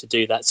allow you to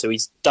do that. So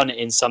he's done it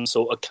in some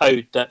sort of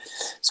code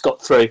that's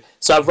got through.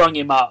 So I've rung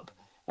him up,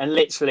 and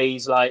literally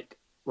he's like,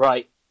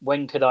 right,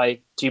 do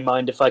you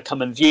mind if I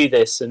come and view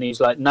this? And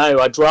he's like, no,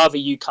 I'd rather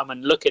you come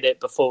and look at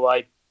it before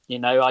I'd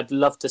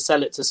love to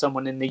sell it to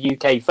someone in the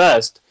UK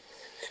first.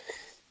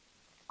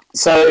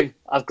 So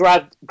I've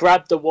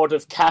grabbed a wad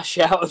of cash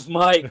out of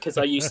because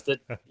I used to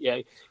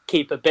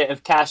keep a bit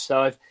of cash.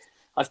 So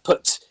I've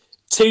put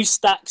 2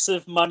 stacks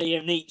of money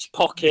in each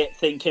pocket,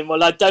 thinking,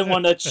 well, I don't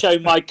want to show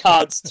my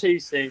cards too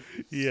soon.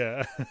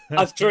 Yeah.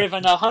 I've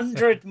driven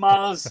 100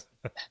 miles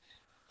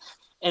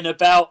in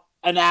about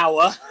an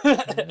hour,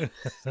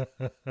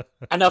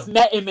 and I've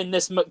met him in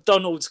this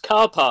McDonald's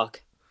car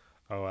park.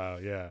 Oh wow,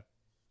 yeah.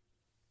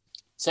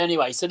 So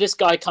anyway, this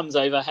guy comes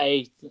over,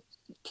 hey,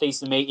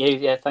 pleased to meet you.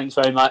 Yeah, thanks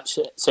very much.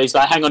 So he's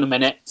like, hang on a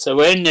minute. So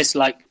we're in this,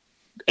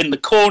 in the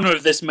corner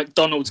of this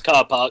McDonald's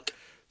car park.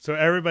 So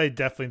everybody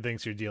definitely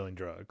thinks you're dealing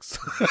drugs.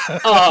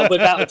 Oh,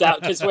 without a doubt,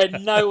 because we're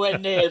nowhere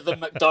near the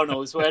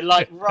McDonald's. We're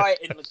right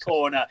in the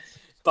corner,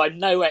 by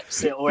no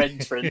exit or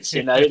entrance.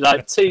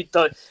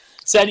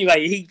 So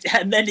anyway,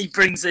 then he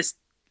brings this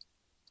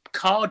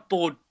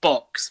cardboard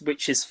box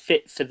which is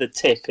fit for the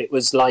tip. It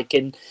was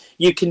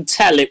you can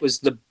tell it was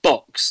the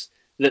box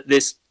that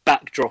this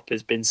backdrop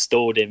has been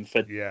stored in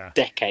for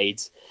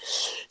decades.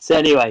 So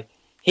anyway,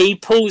 he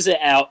pulls it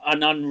out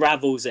and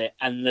unravels it,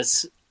 and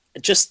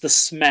just the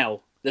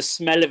smell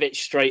of it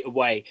straight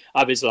away,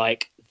 I was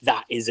like,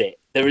 that is it.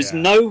 There is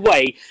no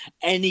way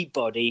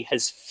anybody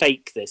has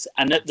faked this.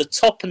 And at the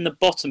top and the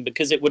bottom,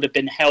 because it would have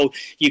been held,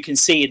 you can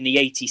see in the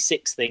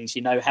 86 things,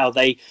 how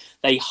they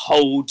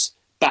hold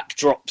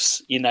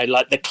backdrops,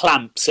 like the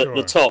clamps at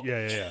the top.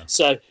 Yeah.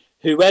 So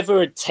whoever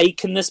had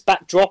taken this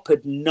backdrop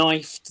had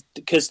knifed,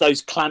 because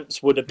those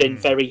clamps would have been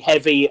very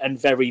heavy and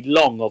very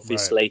long,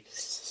 obviously,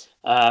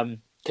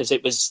 because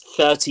it was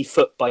 30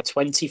 foot by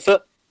 20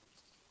 foot.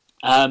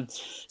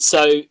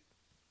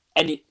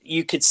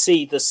 You could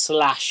see the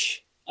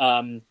slash,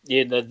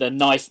 the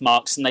knife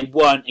marks, and they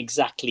weren't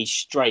exactly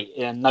straight,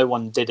 and no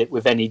one did it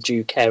with any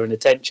due care and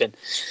attention.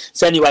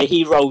 So anyway,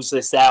 he rolls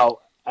this out,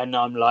 and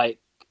I'm like,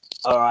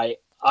 all right,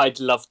 I'd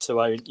love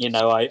to own,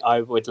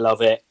 I would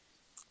love it.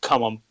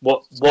 come on,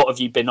 what have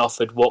you been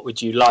offered? What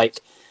would you like?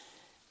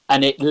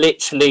 And it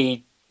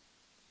literally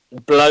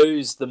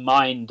blows the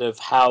mind of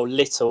how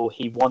little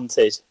he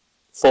wanted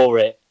for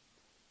it,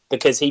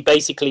 because he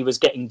basically was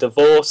getting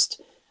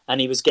divorced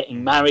and he was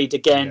getting married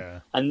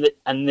again,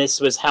 and this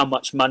was how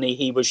much money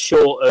he was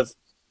short of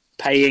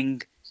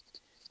paying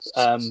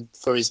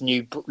for his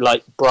new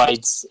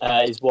bride's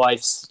his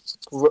wife's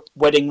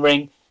wedding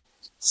ring.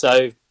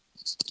 So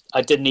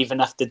I didn't even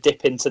have to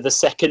dip into the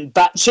second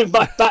batch in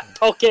my back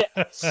pocket.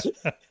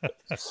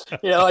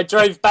 I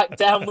drove back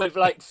down with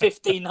like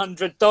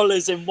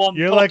 $1,500 in one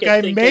You're pocket. You're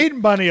like, I made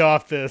money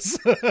off this.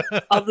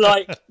 I'm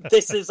like,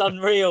 this is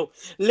unreal,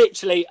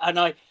 literally.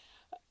 And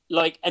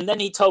and then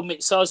he told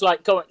me, so I was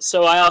like,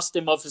 so I asked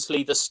him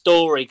obviously the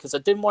story, because I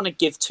didn't want to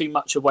give too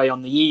much away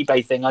on the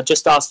eBay thing. I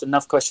just asked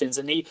enough questions,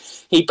 and he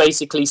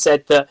basically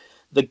said that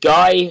the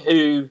guy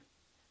who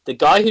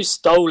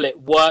stole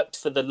it worked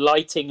for the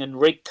lighting and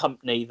rig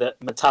company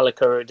that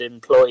Metallica had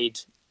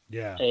employed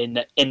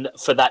in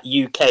for that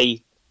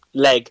UK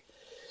leg.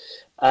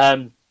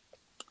 And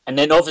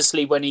then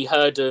obviously when he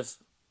heard of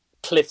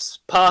Cliff's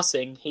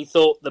passing, he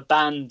thought the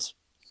band,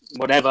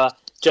 whatever,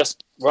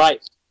 just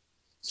right.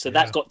 So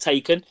that got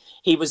taken.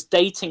 He was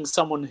dating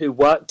someone who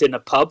worked in a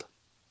pub.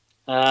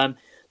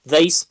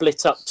 They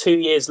split up 2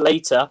 years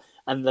later,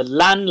 and the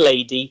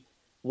landlady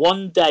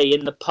one day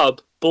in the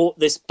pub brought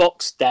this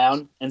box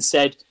down and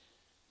said,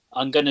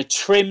 I'm going to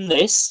trim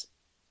this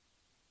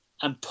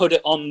and put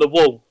it on the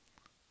wall.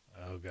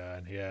 Oh,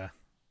 God, yeah.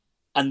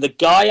 And the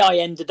guy I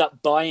ended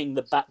up buying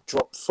the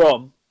backdrop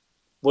from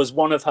was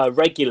one of her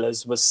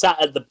regulars, was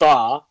sat at the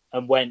bar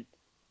and went,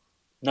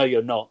 no,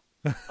 you're not.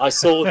 I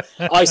saw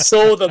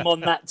them on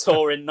that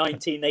tour in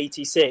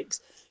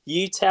 1986.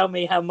 You tell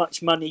me how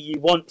much money you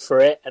want for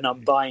it, and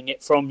I'm buying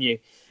it from you.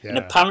 Yeah. And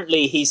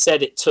apparently he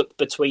said it took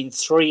between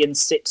 3 and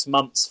 6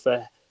 months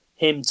for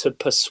him to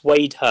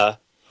persuade her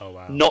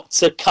not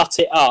to cut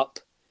it up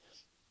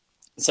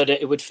so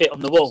that it would fit on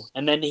the wall.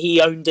 And then he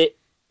owned it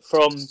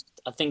from,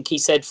 I think he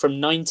said,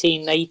 from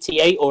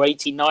 1988 or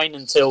 89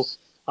 until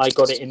I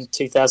got it in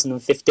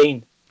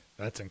 2015.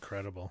 That's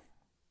incredible.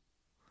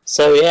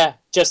 So yeah,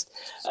 just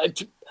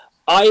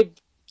I'm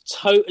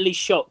totally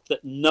shocked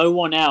that no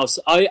one else.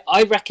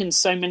 I reckon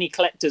so many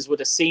collectors would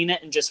have seen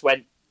it and just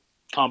went,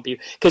 can't be,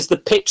 because the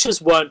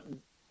pictures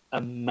weren't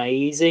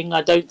amazing.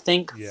 I don't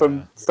think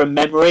from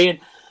memory, and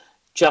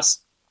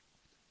just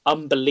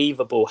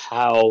unbelievable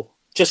how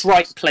just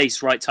right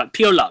place, right time,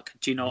 pure luck.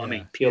 Do you know what I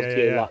mean?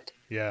 Pure luck.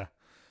 Yeah,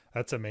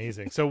 that's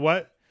amazing. So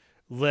what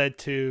led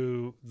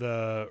to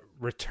the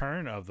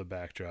return of the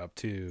backdrop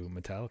to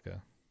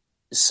Metallica?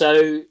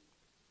 So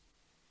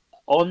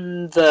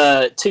on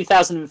the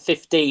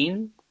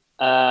 2015,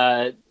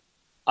 I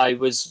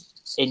was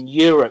in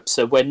Europe.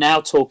 So we're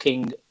now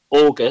talking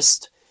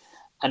August,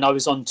 and I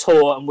was on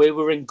tour, and we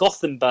were in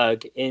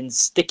Gothenburg in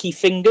Sticky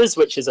Fingers,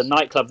 which is a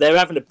nightclub. They're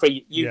having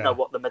you know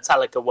what the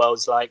Metallica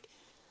world's like.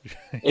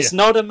 It's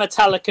not a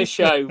Metallica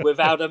show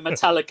without a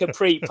Metallica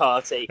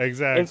pre-party.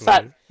 Exactly. In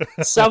fact,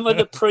 some of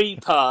the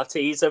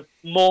pre-parties are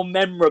more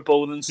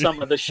memorable than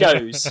some of the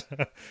shows.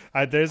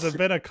 There's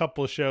been a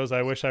couple shows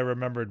I wish I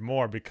remembered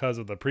more because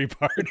of the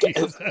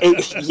pre-parties.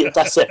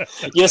 That's it.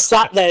 You're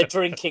sat there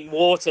drinking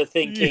water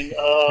thinking,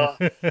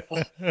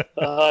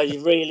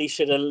 you really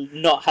should have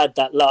not had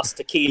that last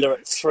tequila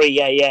at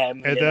 3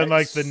 a.m. And then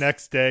like the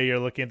next day you're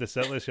looking at the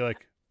set list, you're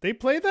like, they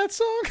played that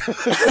song?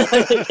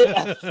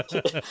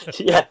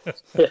 yeah.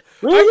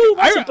 Really?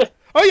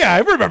 I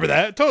remember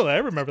that. Totally, I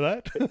remember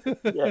that.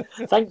 Yeah.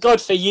 Thank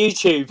God for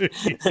YouTube.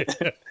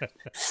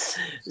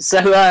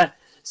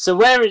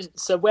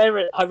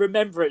 I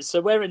remember it.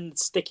 So we're in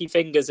Sticky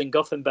Fingers in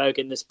Gothenburg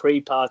in this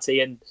pre-party,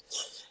 and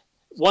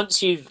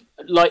once you've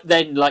you're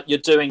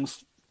doing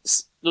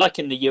like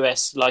in the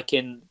US,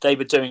 they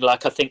were doing I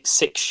think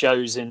 6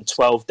 shows in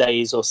 12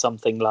 days or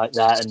something like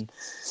that, and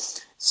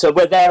so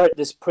we're there at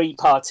this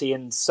pre-party,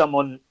 and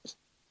someone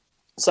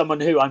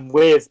who I'm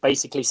with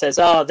basically says,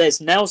 there's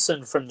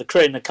Nelson from the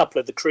crew and a couple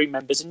of the crew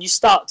members, and you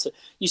start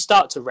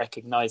to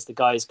recognize the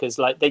guys because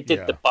they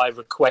did the by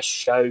request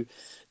show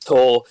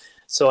tour.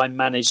 So I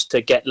managed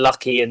to get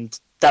lucky, and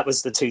that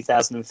was the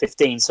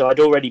 2015. So I'd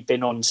already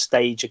been on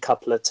stage a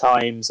couple of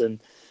times,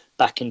 and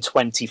back in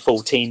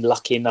 2014,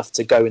 lucky enough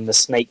to go in the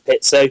Snake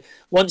Pit. So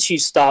once you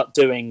start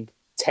doing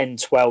 10,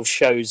 12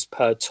 shows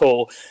per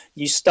tour,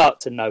 you start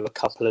to know a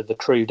couple of the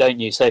crew,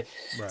 don't you? So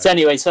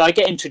anyway, so I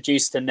get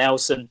introduced to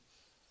Nelson,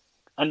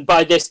 and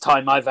by this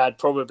time I've had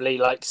probably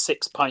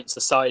 6 pints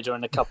of cider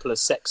and a couple of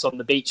Sex on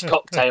the Beach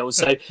cocktails.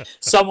 So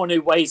someone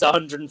who weighs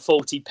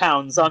 140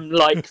 pounds, I'm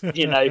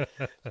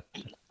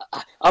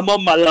I'm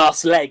on my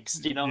last legs,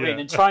 do you know what I mean?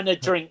 And trying to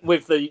drink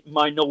with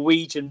my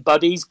Norwegian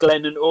buddies,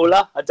 Glenn and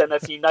Ola. I don't know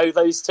if you know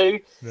those two.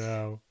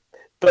 No.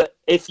 But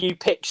if you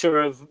picture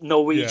a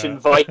Norwegian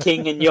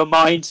Viking in your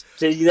mind,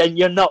 then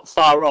you're not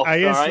far off. I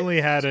instantly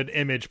had an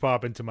image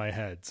pop into my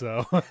head.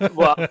 So,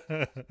 well,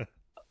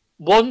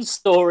 one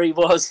story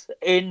was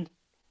I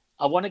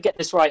want to get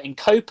this right, in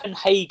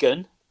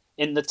Copenhagen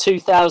in the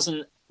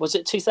was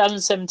it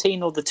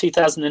 2017 or the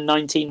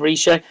 2019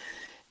 reshow?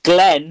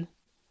 Glenn,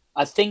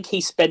 I think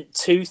he spent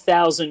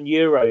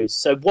 €2,000.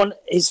 So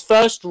his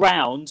first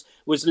round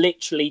was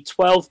literally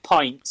 12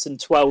 pints and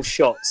 12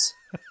 shots.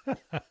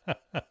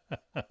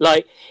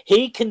 Like,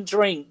 he can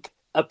drink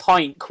a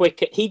pint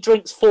quicker. He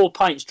drinks 4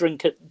 pints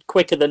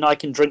quicker than I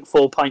can drink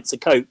 4 pints of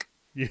Coke.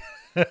 Yeah.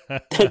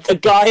 The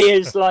guy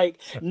is like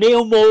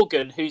Neil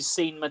Morgan, who's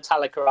seen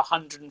Metallica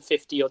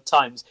 150 odd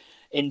times.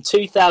 In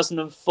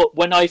 2004,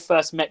 when I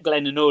first met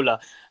Glenn and Ola,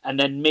 and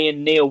then me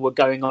and Neil were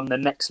going on the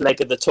next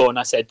leg of the tour, and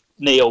I said,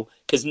 Neil,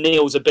 because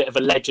Neil's a bit of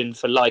a legend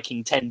for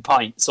liking 10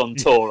 pints on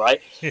tour,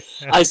 right?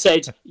 I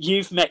said,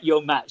 you've met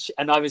your match,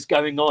 and I was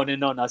going on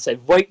and on. I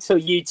said, wait till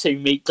you two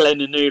meet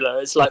Glenn and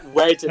Ola. It's like,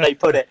 where do they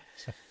put it?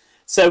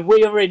 So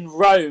we were in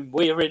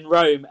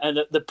Rome, and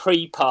at the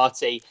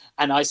pre-party,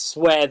 and I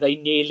swear they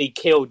nearly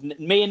killed.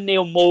 Me and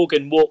Neil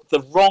Morgan walked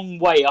the wrong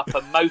way up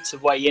a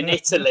motorway in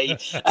Italy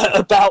at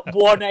about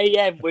 1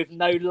 a.m. with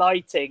no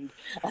lighting,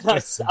 and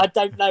I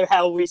don't know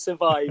how we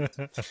survived.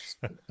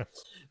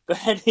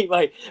 But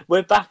anyway,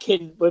 we're back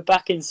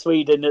in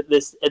Sweden at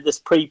this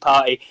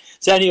pre-party.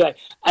 So anyway,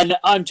 and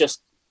I'm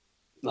just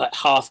like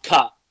half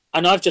cut,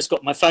 and I've just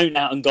got my phone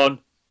out and gone,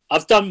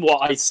 I've done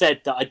what I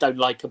said that I don't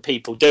like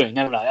people doing,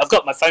 haven't I? I've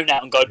got my phone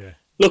out and gone, yeah.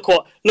 Look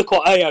what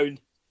I own.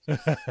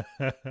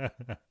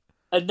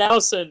 And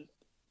Nelson,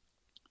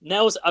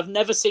 I've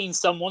never seen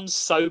someone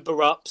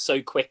sober up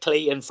so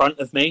quickly in front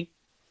of me.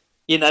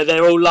 You know,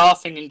 they're all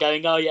laughing and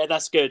going, oh yeah,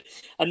 that's good.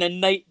 And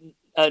then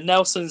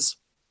Nelson's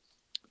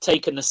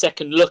taken a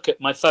second look at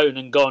my phone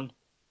and gone,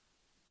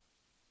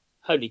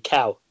 holy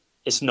cow,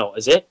 it's not,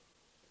 is it?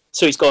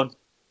 So he's gone,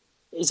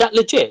 is that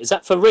legit? Is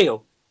that for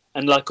real?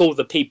 And like all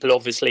the people,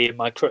 obviously in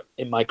my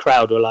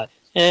crowd, were like,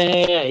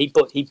 "Yeah, he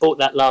bought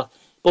that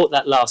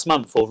last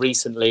month or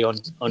recently on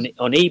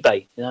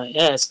eBay. You know,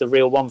 yeah, it's the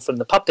real one from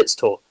the Puppets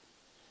tour."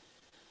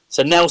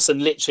 So Nelson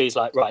literally is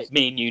like, "Right,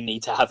 me and you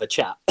need to have a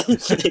chat."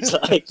 it's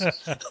like,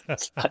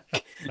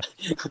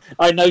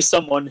 I know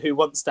someone who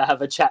wants to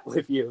have a chat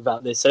with you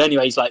about this. So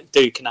anyway, he's like,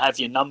 "Dude, can I have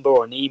your number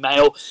or an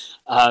email?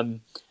 Are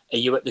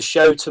you at the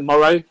show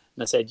tomorrow?"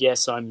 And I said,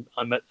 yes, I'm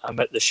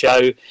at the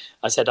show.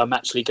 I said, I'm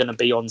actually going to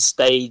be on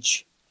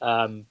stage.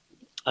 I'm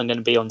going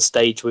to be on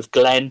stage with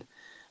Glenn.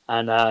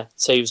 And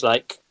so he was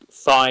like,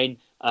 fine,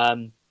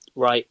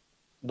 right,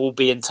 we'll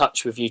be in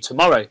touch with you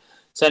tomorrow.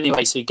 So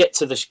anyway, so you get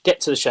to the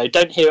show.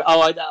 Don't hear,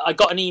 I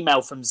got an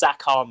email from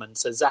Zach Harmon.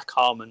 So Zach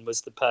Harmon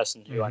was the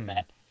person who I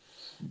met.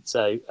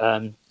 So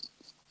I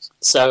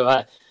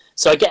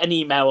get an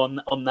email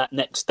on that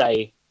next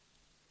day,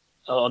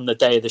 on the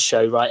day of the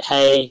show, right?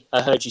 Hey,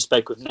 I heard you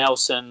spoke with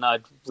Nelson.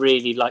 I'd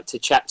really like to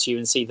chat to you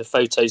and see the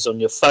photos on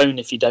your phone,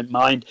 if you don't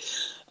mind.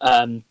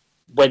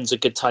 When's a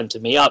good time to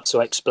meet up?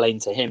 So I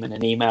explained to him in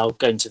an email,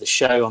 going to the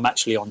show, I'm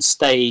actually on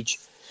stage.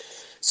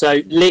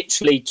 So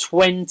literally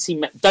 20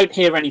 minutes, don't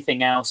hear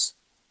anything else.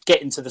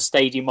 Get into the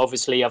stadium,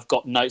 obviously, I've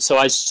got notes. So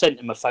I sent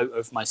him a photo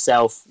of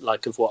myself,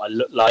 like of what I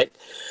look like.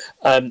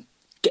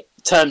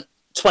 Turn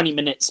 20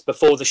 minutes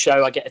before the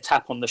show, I get a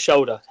tap on the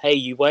shoulder. Hey,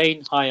 you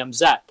Wayne? Hi, I'm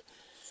Zach.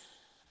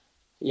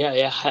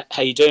 Yeah.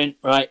 How you doing?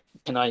 Right.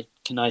 Can I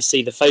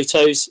see the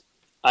photos?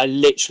 I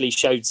literally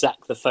showed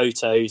Zach the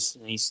photos,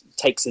 and he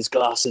takes his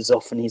glasses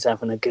off and he's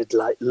having a good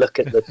look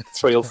at the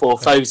 3 or 4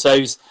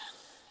 photos,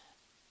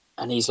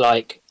 and he's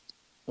like,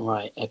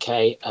 right,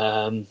 okay,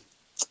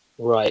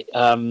 right,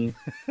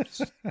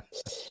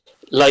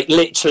 like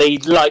literally,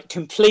 like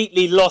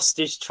completely lost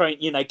his train.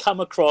 You know, come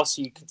across.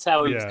 You could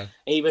tell you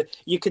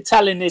could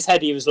tell in his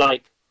head he was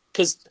like,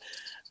 because.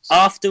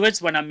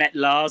 Afterwards, when I met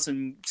Lars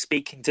and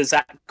speaking to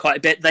Zach quite a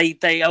bit,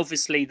 they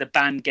obviously, the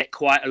band get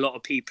quite a lot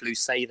of people who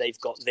say they've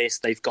got this,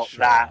 they've got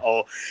that,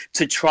 or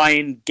to try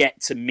and get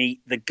to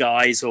meet the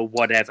guys or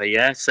whatever,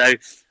 yeah? So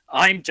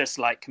I'm just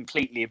like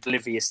completely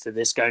oblivious to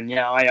this, going,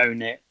 yeah, I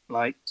own it.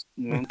 Like,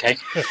 okay.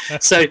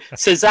 so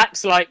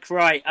Zach's like,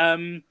 right, are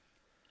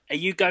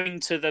you going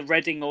to the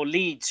Reading or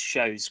Leeds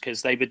shows?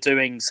 Because they were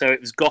doing, so it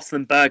was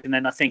Gothenburg, and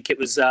then I think it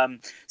was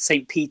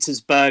St.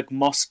 Petersburg,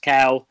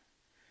 Moscow,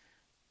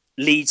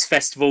 Leeds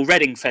Festival,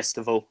 Reading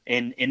Festival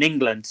in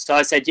England. So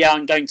I said, yeah,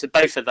 I'm going to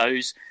both of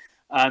those.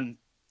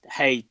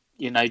 Hey,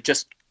 you know,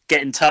 just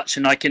get in touch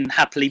and I can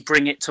happily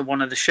bring it to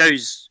one of the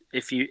shows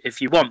if you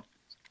want.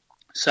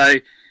 So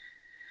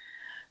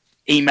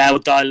email,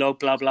 dialogue,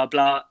 blah, blah,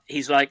 blah.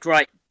 He's like,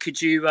 right, can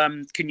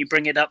you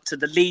bring it up to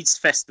the Leeds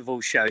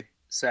Festival show?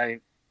 So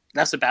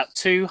that's about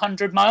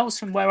 200 miles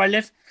from where I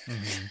live.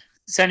 Mm-hmm.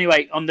 So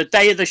anyway, on the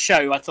day of the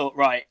show, I thought,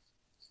 right,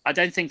 I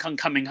don't think I'm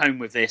coming home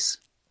with this.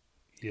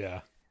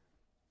 Yeah.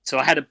 So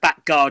I had a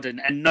back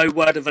garden, and no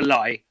word of a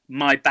lie,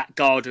 my back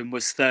garden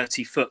was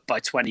 30 foot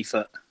by 20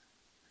 foot.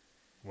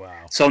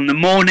 Wow. So on the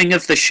morning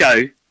of the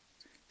show,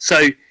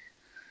 so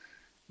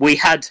we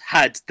had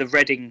the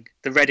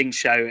Reading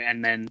show,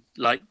 and then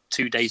like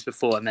 2 days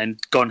before, and then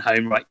gone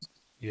home, right,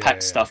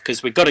 packed stuff,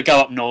 because we've got to go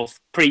up north,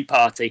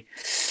 pre-party.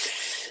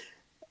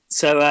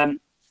 So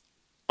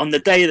on the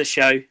day of the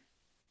show,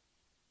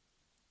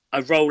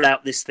 I roll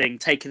out this thing,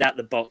 take it out of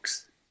the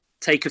box,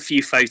 take a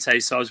few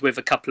photos. So I was with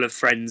a couple of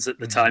friends at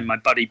the time, my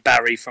buddy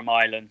Barry from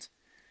Ireland.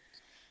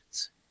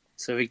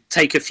 So we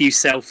take a few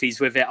selfies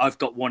with it. I've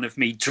got one of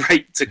me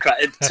draped to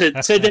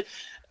the.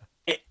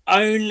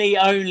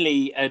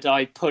 Only had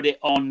I put it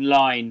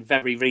online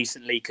very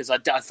recently because I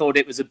thought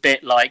it was a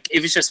bit like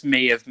it was just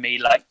me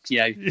like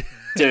doing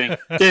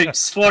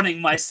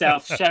swanning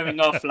myself, showing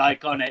off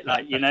like on it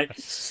like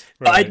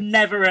but I'd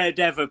never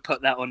ever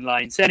put that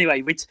online. So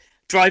anyway, we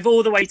drive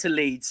all the way to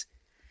Leeds,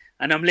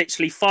 and I'm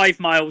literally 5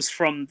 miles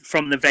from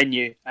the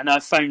venue, and I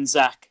phoned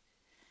Zach,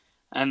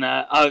 and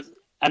I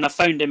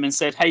phoned him and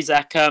said, "Hey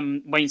Zach,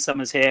 Wayne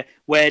Summers here.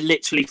 We're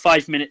literally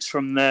 5 minutes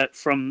from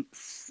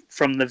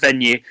the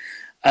venue.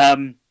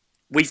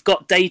 We've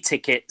got day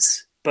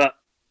tickets, but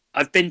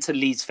I've been to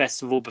Leeds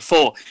Festival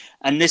before,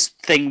 and this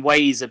thing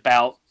weighs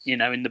about,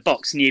 in the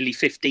box, nearly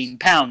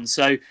 £15.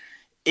 So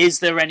is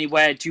there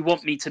anywhere, do you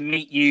want me to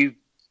meet you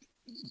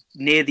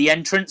near the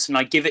entrance and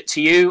I give it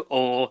to you?"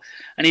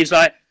 And he was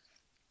like,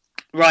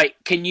 "Right,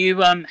 can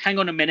you hang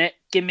on a minute,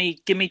 give me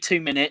 2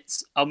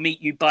 minutes, I'll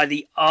meet you by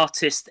the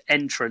artist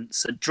entrance."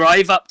 So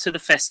drive up to the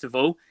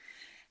festival,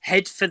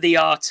 head for the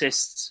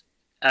artists'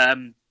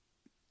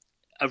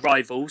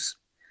 arrivals.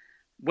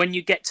 When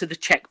you get to the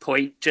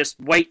checkpoint, just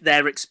wait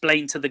there,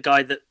 explain to the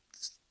guy that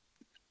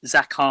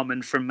Zach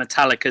Harmon from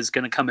Metallica is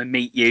going to come and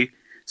meet you.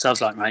 So I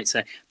was like, right,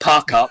 so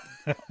park up.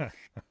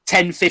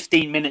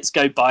 10-15 minutes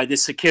go by, the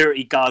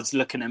security guard's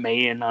looking at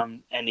me,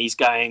 and he's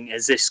going,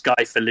 "Is this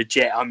guy for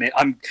legit?"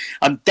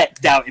 I'm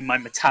decked out in my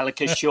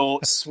Metallica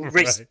shorts,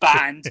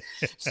 wristband,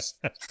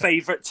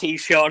 favourite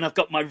t-shirt, and I've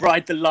got my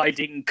Ride the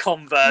Lightning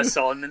Converse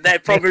on, and they're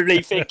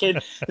probably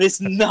thinking, this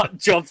nut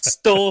job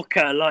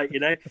stalker,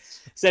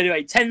 So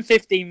anyway,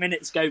 10-15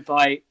 minutes go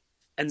by,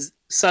 and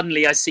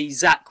suddenly I see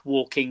Zach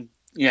walking,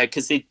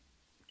 because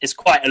it's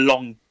quite a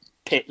long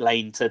pit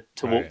lane to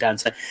walk down.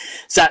 So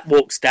Zach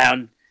walks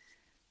down,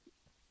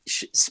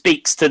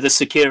 speaks to the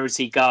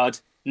security guard.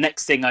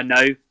 Next thing I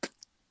know,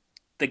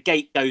 the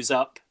gate goes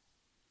up,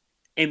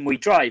 in we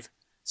drive.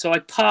 So I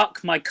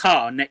park my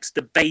car next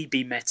to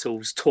Baby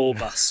Metal's tour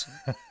bus.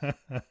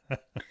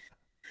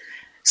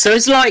 So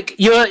it's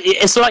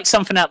like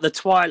something out the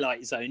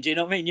Twilight Zone. Do you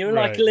know what I mean? You're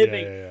like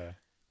living. Yeah.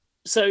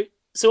 So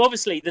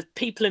obviously the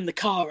people in the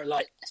car are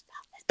like,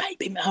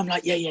 "Baby," I'm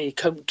like, yeah,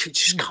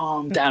 just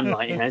calm down,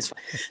 it's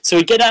fine. So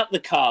we get out the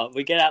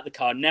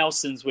car.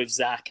 Nelson's with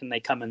Zach, and they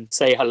come and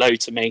say hello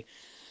to me.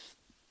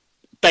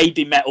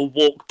 Baby Metal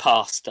walk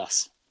past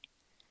us.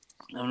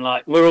 I'm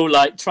like, we're all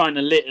like trying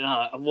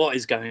to what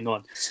is going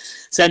on?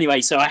 So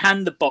anyway, so I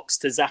hand the box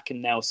to Zach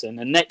and Nelson,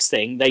 and next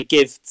thing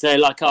they're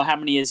like, "Oh, how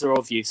many is there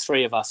of you?"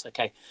 3 of us.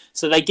 Okay.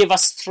 So they give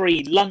us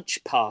 3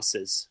 lunch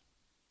passes.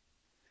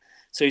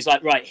 So he's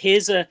like, "Right,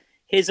 here's an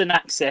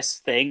access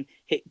thing.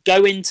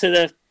 Go into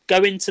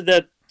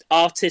the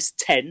artist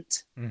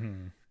tent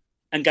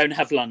and go and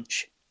have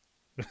lunch.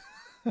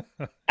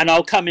 And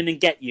I'll come in and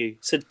get you."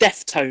 So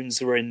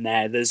Deftones were in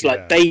there. There's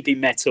like Baby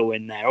Metal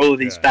in there, all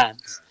these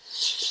bands.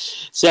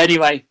 So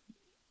anyway,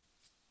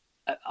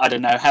 I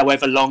don't know,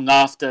 however long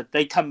after,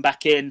 they come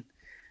back in,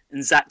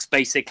 and Zach's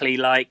basically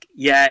like,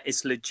 "Yeah,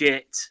 it's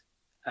legit.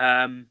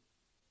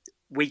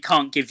 We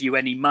can't give you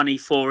any money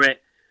for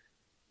it.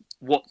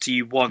 What do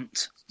you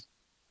want?"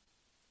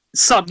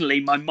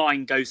 Suddenly my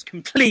mind goes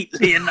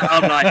completely, and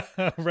I'm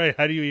like, right,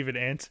 how do you even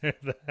answer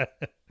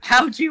that?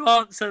 How do you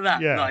answer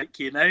that?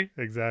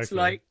 Exactly. It's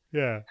like,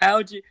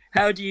 how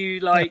do you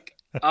like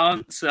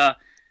answer,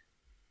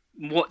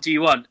 "What do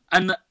you want?"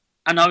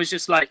 And I was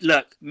just like,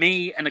 look,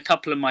 me and a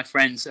couple of my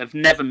friends have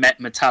never met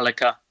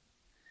Metallica.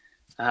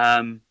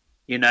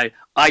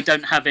 I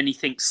don't have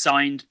anything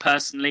signed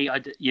personally,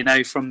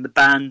 from the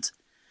band.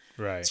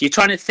 Right. So you're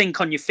trying to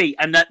think on your feet,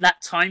 and at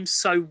that time,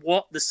 So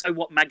What? The So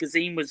What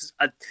magazine was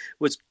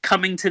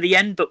coming to the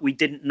end, but we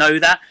didn't know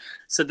that.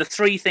 So the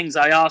 3 things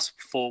I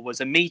asked for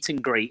was a meet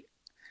and greet,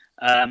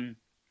 a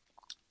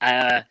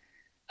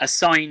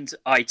signed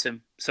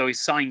item, so a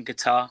signed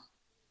guitar,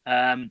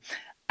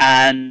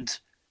 and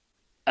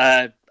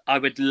I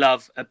would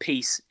love a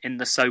piece in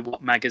the So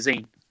What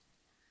magazine.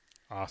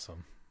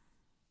 Awesome.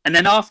 And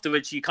then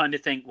afterwards, you kind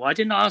of think, "Why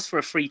didn't I ask for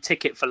a free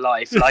ticket for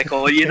life?"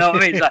 Or you know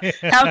what I mean? Like,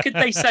 how could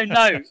they say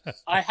no?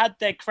 I had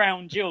their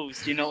crown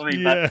jewels. Do you know what I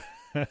mean?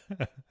 Yeah.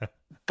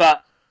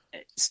 But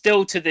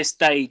still to this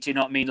day, do you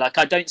know what I mean? Like,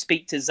 I don't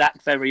speak to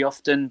Zach very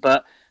often,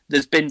 but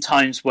there's been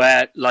times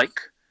where,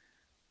 like,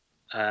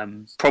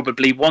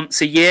 probably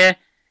once a year,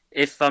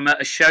 if I'm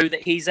at a show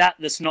that he's at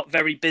that's not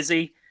very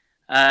busy,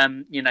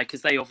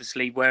 because they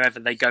obviously, wherever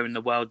they go in the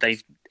world,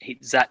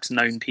 Zach's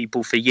known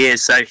people for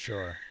years. So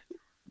sure.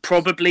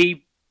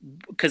 Probably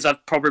because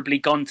I've probably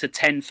gone to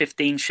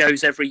 10-15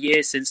 shows every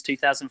year since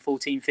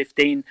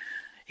 2014-15,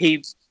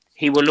 he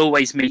will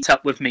always meet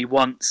up with me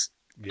once.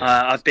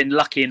 I've been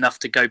lucky enough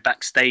to go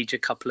backstage a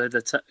couple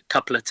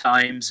of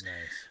times.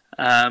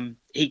 Nice.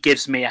 He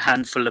gives me a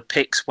handful of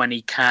picks when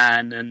he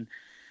can, and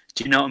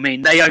do you know what I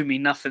mean? They owe me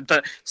nothing,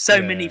 but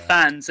many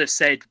fans have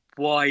said,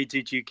 "Why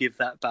did you give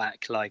that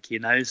back?"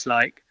 It's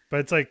like,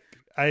 but it's like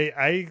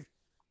I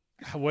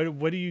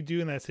what do you do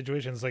in that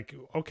situation? It's like,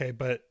 okay,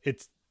 but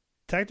it's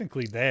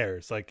technically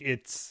theirs. Like,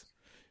 it's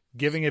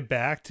giving it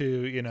back to,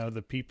 you know,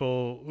 the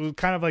people,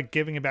 kind of like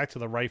giving it back to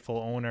the rightful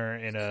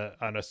owner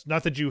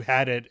not that you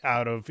had it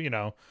out of, you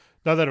know,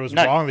 not that it was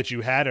wrong that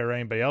you had it or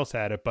anybody else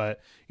had it, but,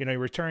 you know,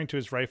 returning to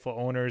his rightful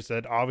owners,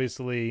 that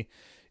obviously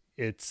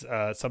it's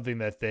something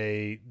that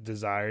they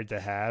desired to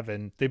have,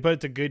 and they put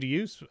it to good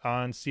use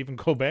on Stephen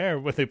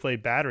Colbert when they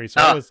played Battery.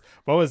 So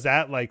what was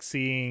that like,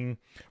 seeing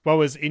what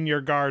was in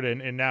your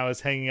garden and now is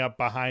hanging up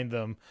behind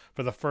them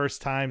for the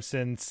first time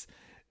since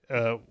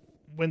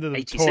when did the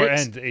 86? Tour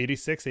end?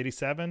 86,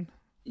 87?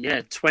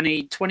 Yeah,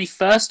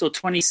 21st or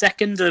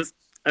 22nd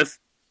of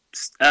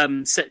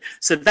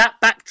so that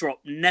backdrop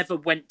never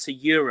went to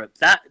Europe.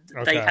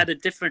 They had a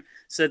different,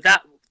 so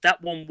that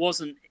one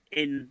wasn't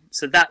in,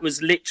 so that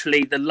was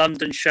literally the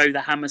London show,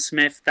 the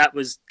Hammersmith. That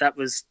was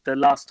the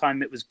last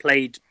time it was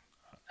played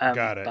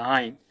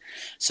behind.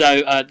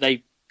 So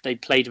they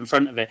played in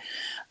front of it.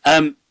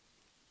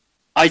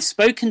 I'd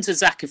spoken to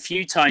Zach a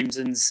few times,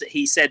 and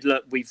he said,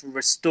 look, we've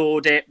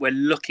restored it. We're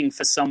looking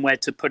for somewhere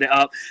to put it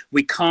up.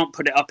 We can't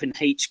put it up in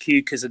HQ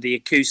because of the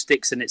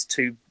acoustics, and it's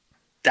too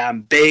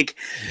damn big.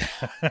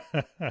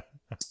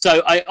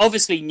 So I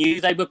obviously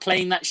knew they were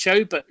playing that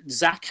show, but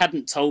Zach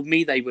hadn't told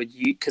me they would,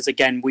 because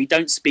again, we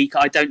don't speak.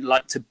 I don't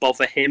like to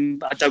bother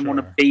him. I don't want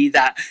to be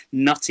that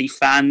nutty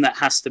fan that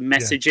has to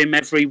message him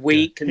every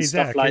week and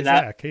stuff like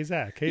that. Hey,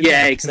 Zach.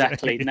 Yeah,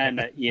 exactly.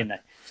 No, you know.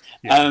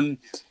 Yeah.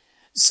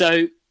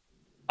 So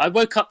I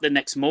woke up the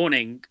next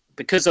morning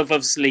because of,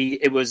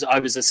 obviously, I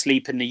was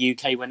asleep in the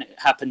UK when it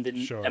happened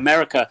in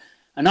America,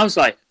 and I was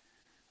like,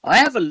 I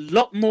have a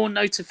lot more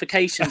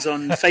notifications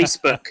on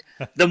Facebook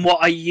than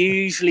what I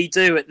usually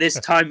do at this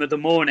time of the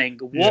morning.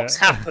 What's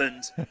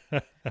happened?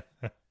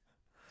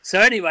 So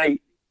anyway,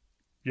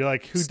 you're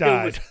like, who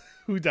died?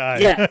 Who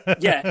died?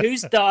 Yeah.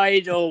 Who's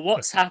died, or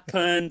what's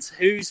happened?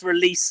 Who's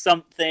released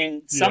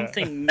something?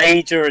 Something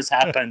major has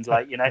happened,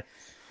 like, you know.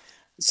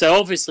 So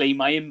obviously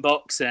my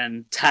inbox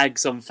and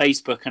tags on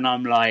Facebook, and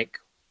I'm like,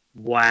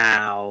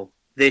 wow,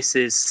 this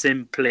is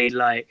simply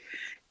like,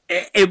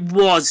 it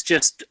was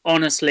just,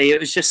 honestly, it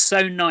was just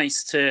so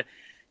nice to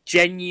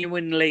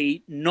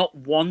genuinely not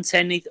want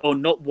anything or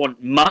not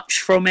want much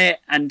from it,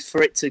 and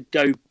for it to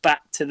go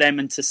back to them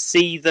and to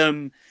see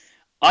them.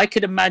 I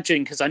could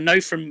imagine, because I know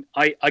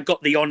I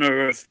got the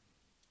honor of,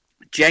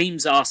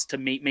 James asked to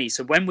meet me.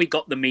 So when we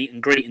got the meet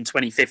and greet in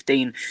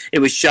 2015, it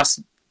was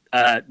just,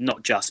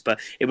 not just, but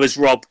it was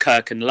Rob,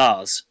 Kirk and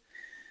Lars.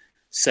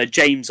 So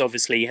James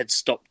obviously had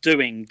stopped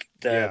doing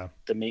the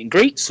meet and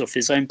greets off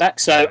his own back.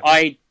 So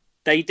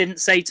they didn't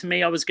say to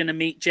me I was going to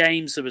meet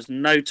James. There was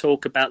no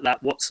talk about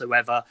that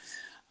whatsoever.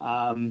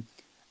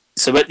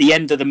 So at the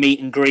end of the meet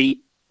and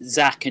greet,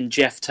 Zach and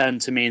Jeff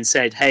turned to me and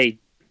said, hey,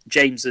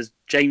 James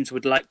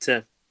would like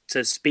to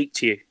speak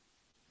to you.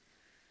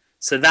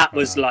 So that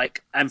was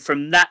like, and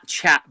from that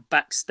chat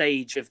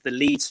backstage of the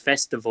Leeds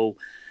Festival,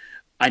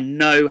 I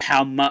know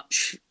how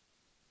much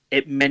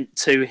it meant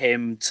to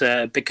him,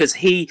 because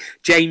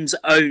James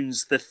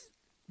owns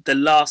the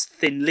last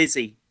Thin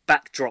Lizzy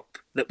backdrop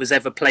that was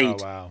ever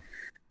played. Oh, wow.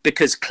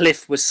 Because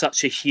Cliff was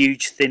such a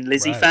huge Thin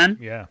Lizzy fan.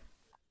 Yeah.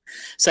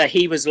 So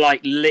he was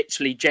like,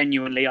 literally,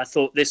 genuinely, I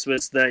thought this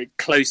was the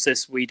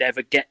closest we'd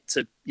ever get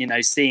to, you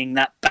know, seeing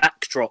that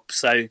backdrop.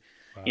 So,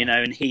 you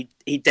know, and he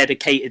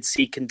dedicated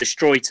Seek and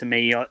Destroy to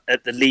me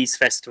at the Leeds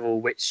Festival,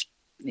 which,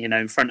 you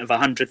know, in front of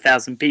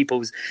 100,000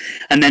 people.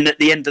 And then at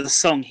the end of the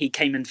song, he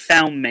came and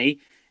found me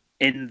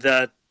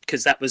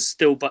because that was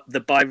still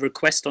by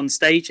request on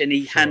stage, and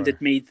he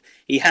handed me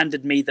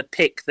the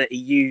pick that he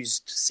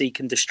used Seek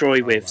and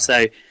Destroy with. Wow.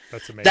 So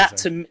that's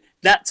amazing.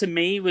 That to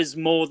me was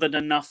more than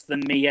enough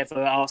than me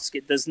ever ask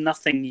it. There's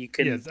nothing you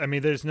can. Yeah, I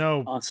mean, there's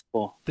no ask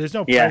for. There's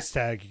no price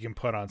tag you can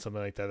put on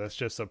something like that. That's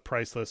just a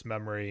priceless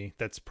memory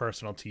that's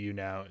personal to you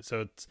now.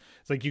 So it's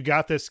like you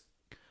got this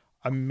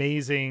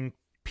amazing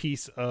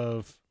piece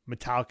of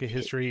Metallica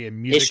history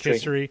and music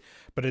history,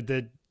 but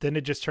then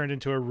it just turned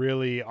into a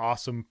really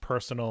awesome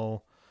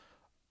personal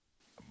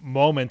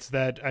moments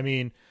that, I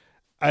mean,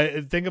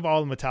 I think of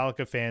all the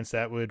Metallica fans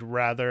that would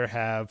rather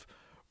have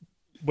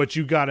what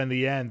you got in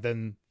the end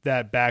than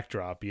that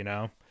backdrop, you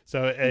know?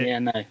 So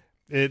and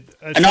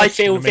I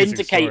feel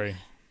vindicated.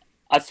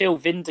 I feel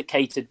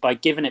vindicated by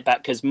giving it back,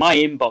 because my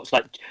inbox,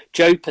 like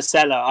Joe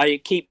Pasella, I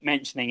keep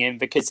mentioning him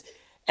because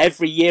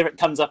every year it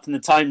comes up in the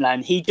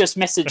timeline. He just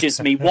messages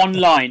me one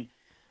line: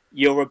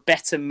 "You're a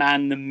better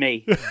man than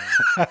me."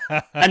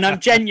 And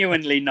I'm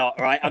genuinely not,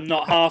 right? I'm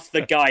not half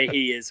the guy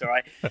he is,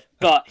 right?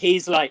 But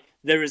he's like,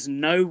 there is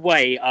no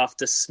way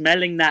after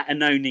smelling that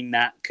and owning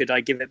that could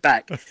I give it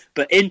back.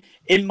 But in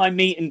my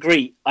meet and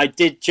greet, I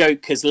did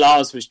joke, because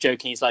Lars was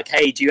joking. He's like,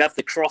 hey, do you have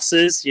the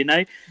crosses, you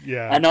know?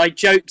 Yeah. And I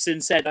joked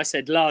and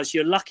said, Lars,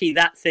 you're lucky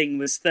that thing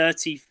was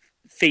 30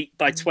 feet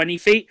by 20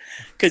 feet,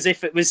 because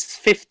if it was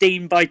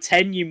 15 by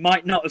 10 you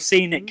might not have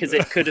seen it, because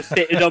it could have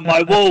fitted on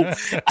my wall.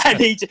 And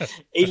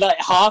he like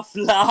half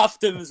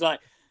laughed and was like,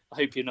 I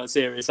hope you're not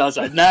serious. I was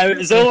like, no,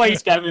 it's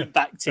always going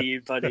back to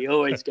you, buddy.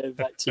 Always going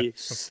back to you.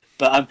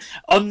 But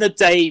on the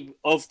day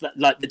of that,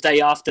 like the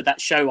day after that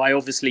show, I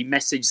obviously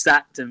messaged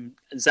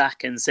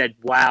Zach and said,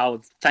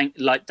 "Wow,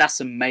 that's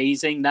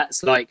amazing.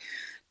 That's like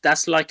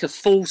a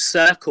full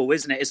circle,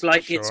 isn't it? It's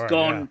like it's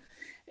gone.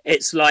 Yeah.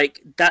 It's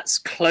like that's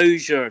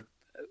closure,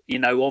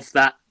 of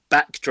that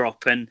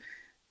backdrop." And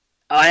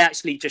I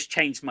actually just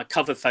changed my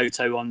cover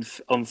photo on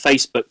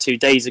Facebook 2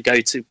 days ago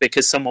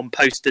because someone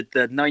posted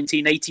the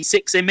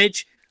 1986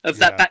 image of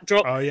that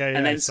backdrop. Oh yeah,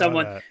 and then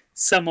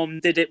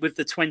someone did it with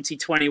the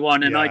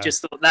 2021, and I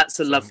just thought that's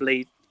a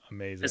lovely,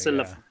 amazing. It's a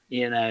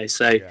lovely,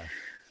 so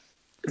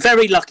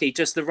very lucky,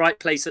 just the right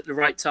place at the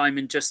right time,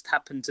 and just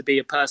happened to be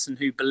a person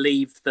who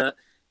believed that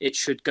it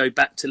should go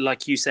back to,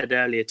 like you said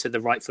earlier, to the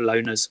rightful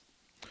owners.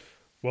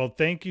 Well,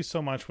 thank you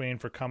so much, Wayne,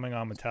 for coming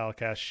on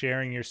Metallicast,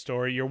 sharing your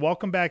story. You're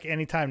welcome back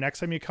anytime. Next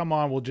time you come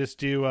on, we'll just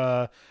do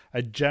a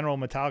general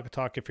Metallica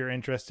talk if you're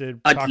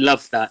interested. I'd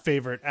love that.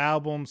 Favorite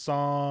album,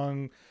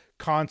 song,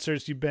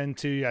 concerts you've been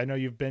to. I know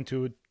you've been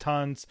to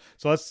tons.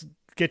 So let's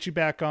get you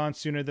back on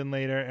sooner than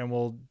later, and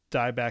we'll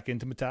dive back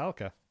into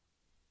Metallica.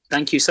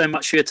 Thank you so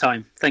much for your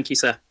time. Thank you,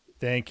 sir.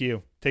 Thank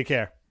you. Take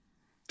care.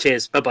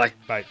 Cheers. Bye-bye.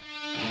 Bye.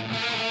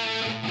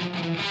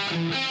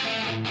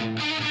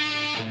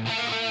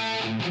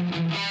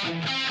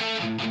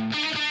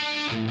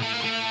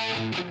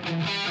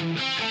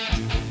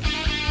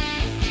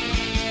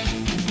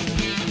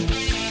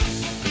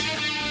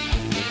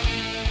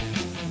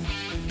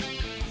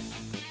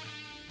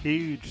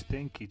 Huge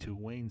thank you to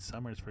Wayne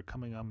Summers for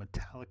coming on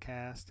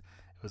Metallicast.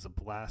 It was a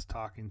blast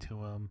talking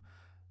to him.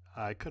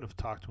 I could have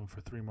talked to him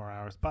for 3 more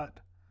hours, but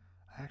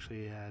I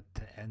actually had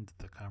to end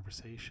the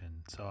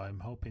conversation. So I'm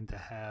hoping to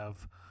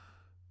have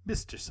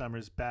Mr.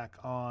 Summers back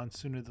on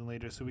sooner than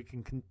later so we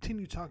can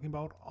continue talking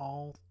about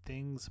all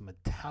things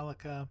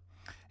Metallica.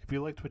 If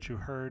you liked what you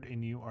heard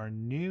and you are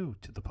new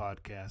to the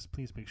podcast,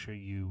 please make sure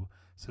you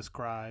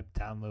subscribe,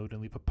 download,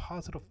 and leave a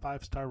positive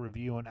 5-star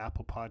review on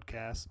Apple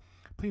Podcasts.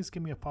 Please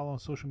give me a follow on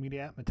social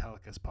media at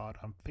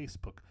MetallicaSpod on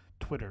Facebook,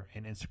 Twitter,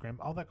 and Instagram.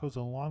 All that goes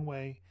a long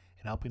way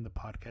in helping the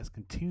podcast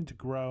continue to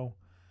grow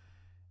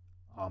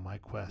on my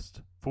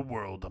quest for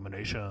world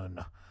domination.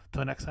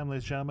 Till next time,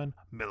 ladies and gentlemen,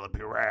 Miller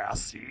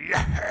Piracy.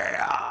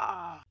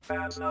 Yeah!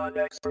 Fans not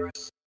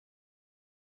experts.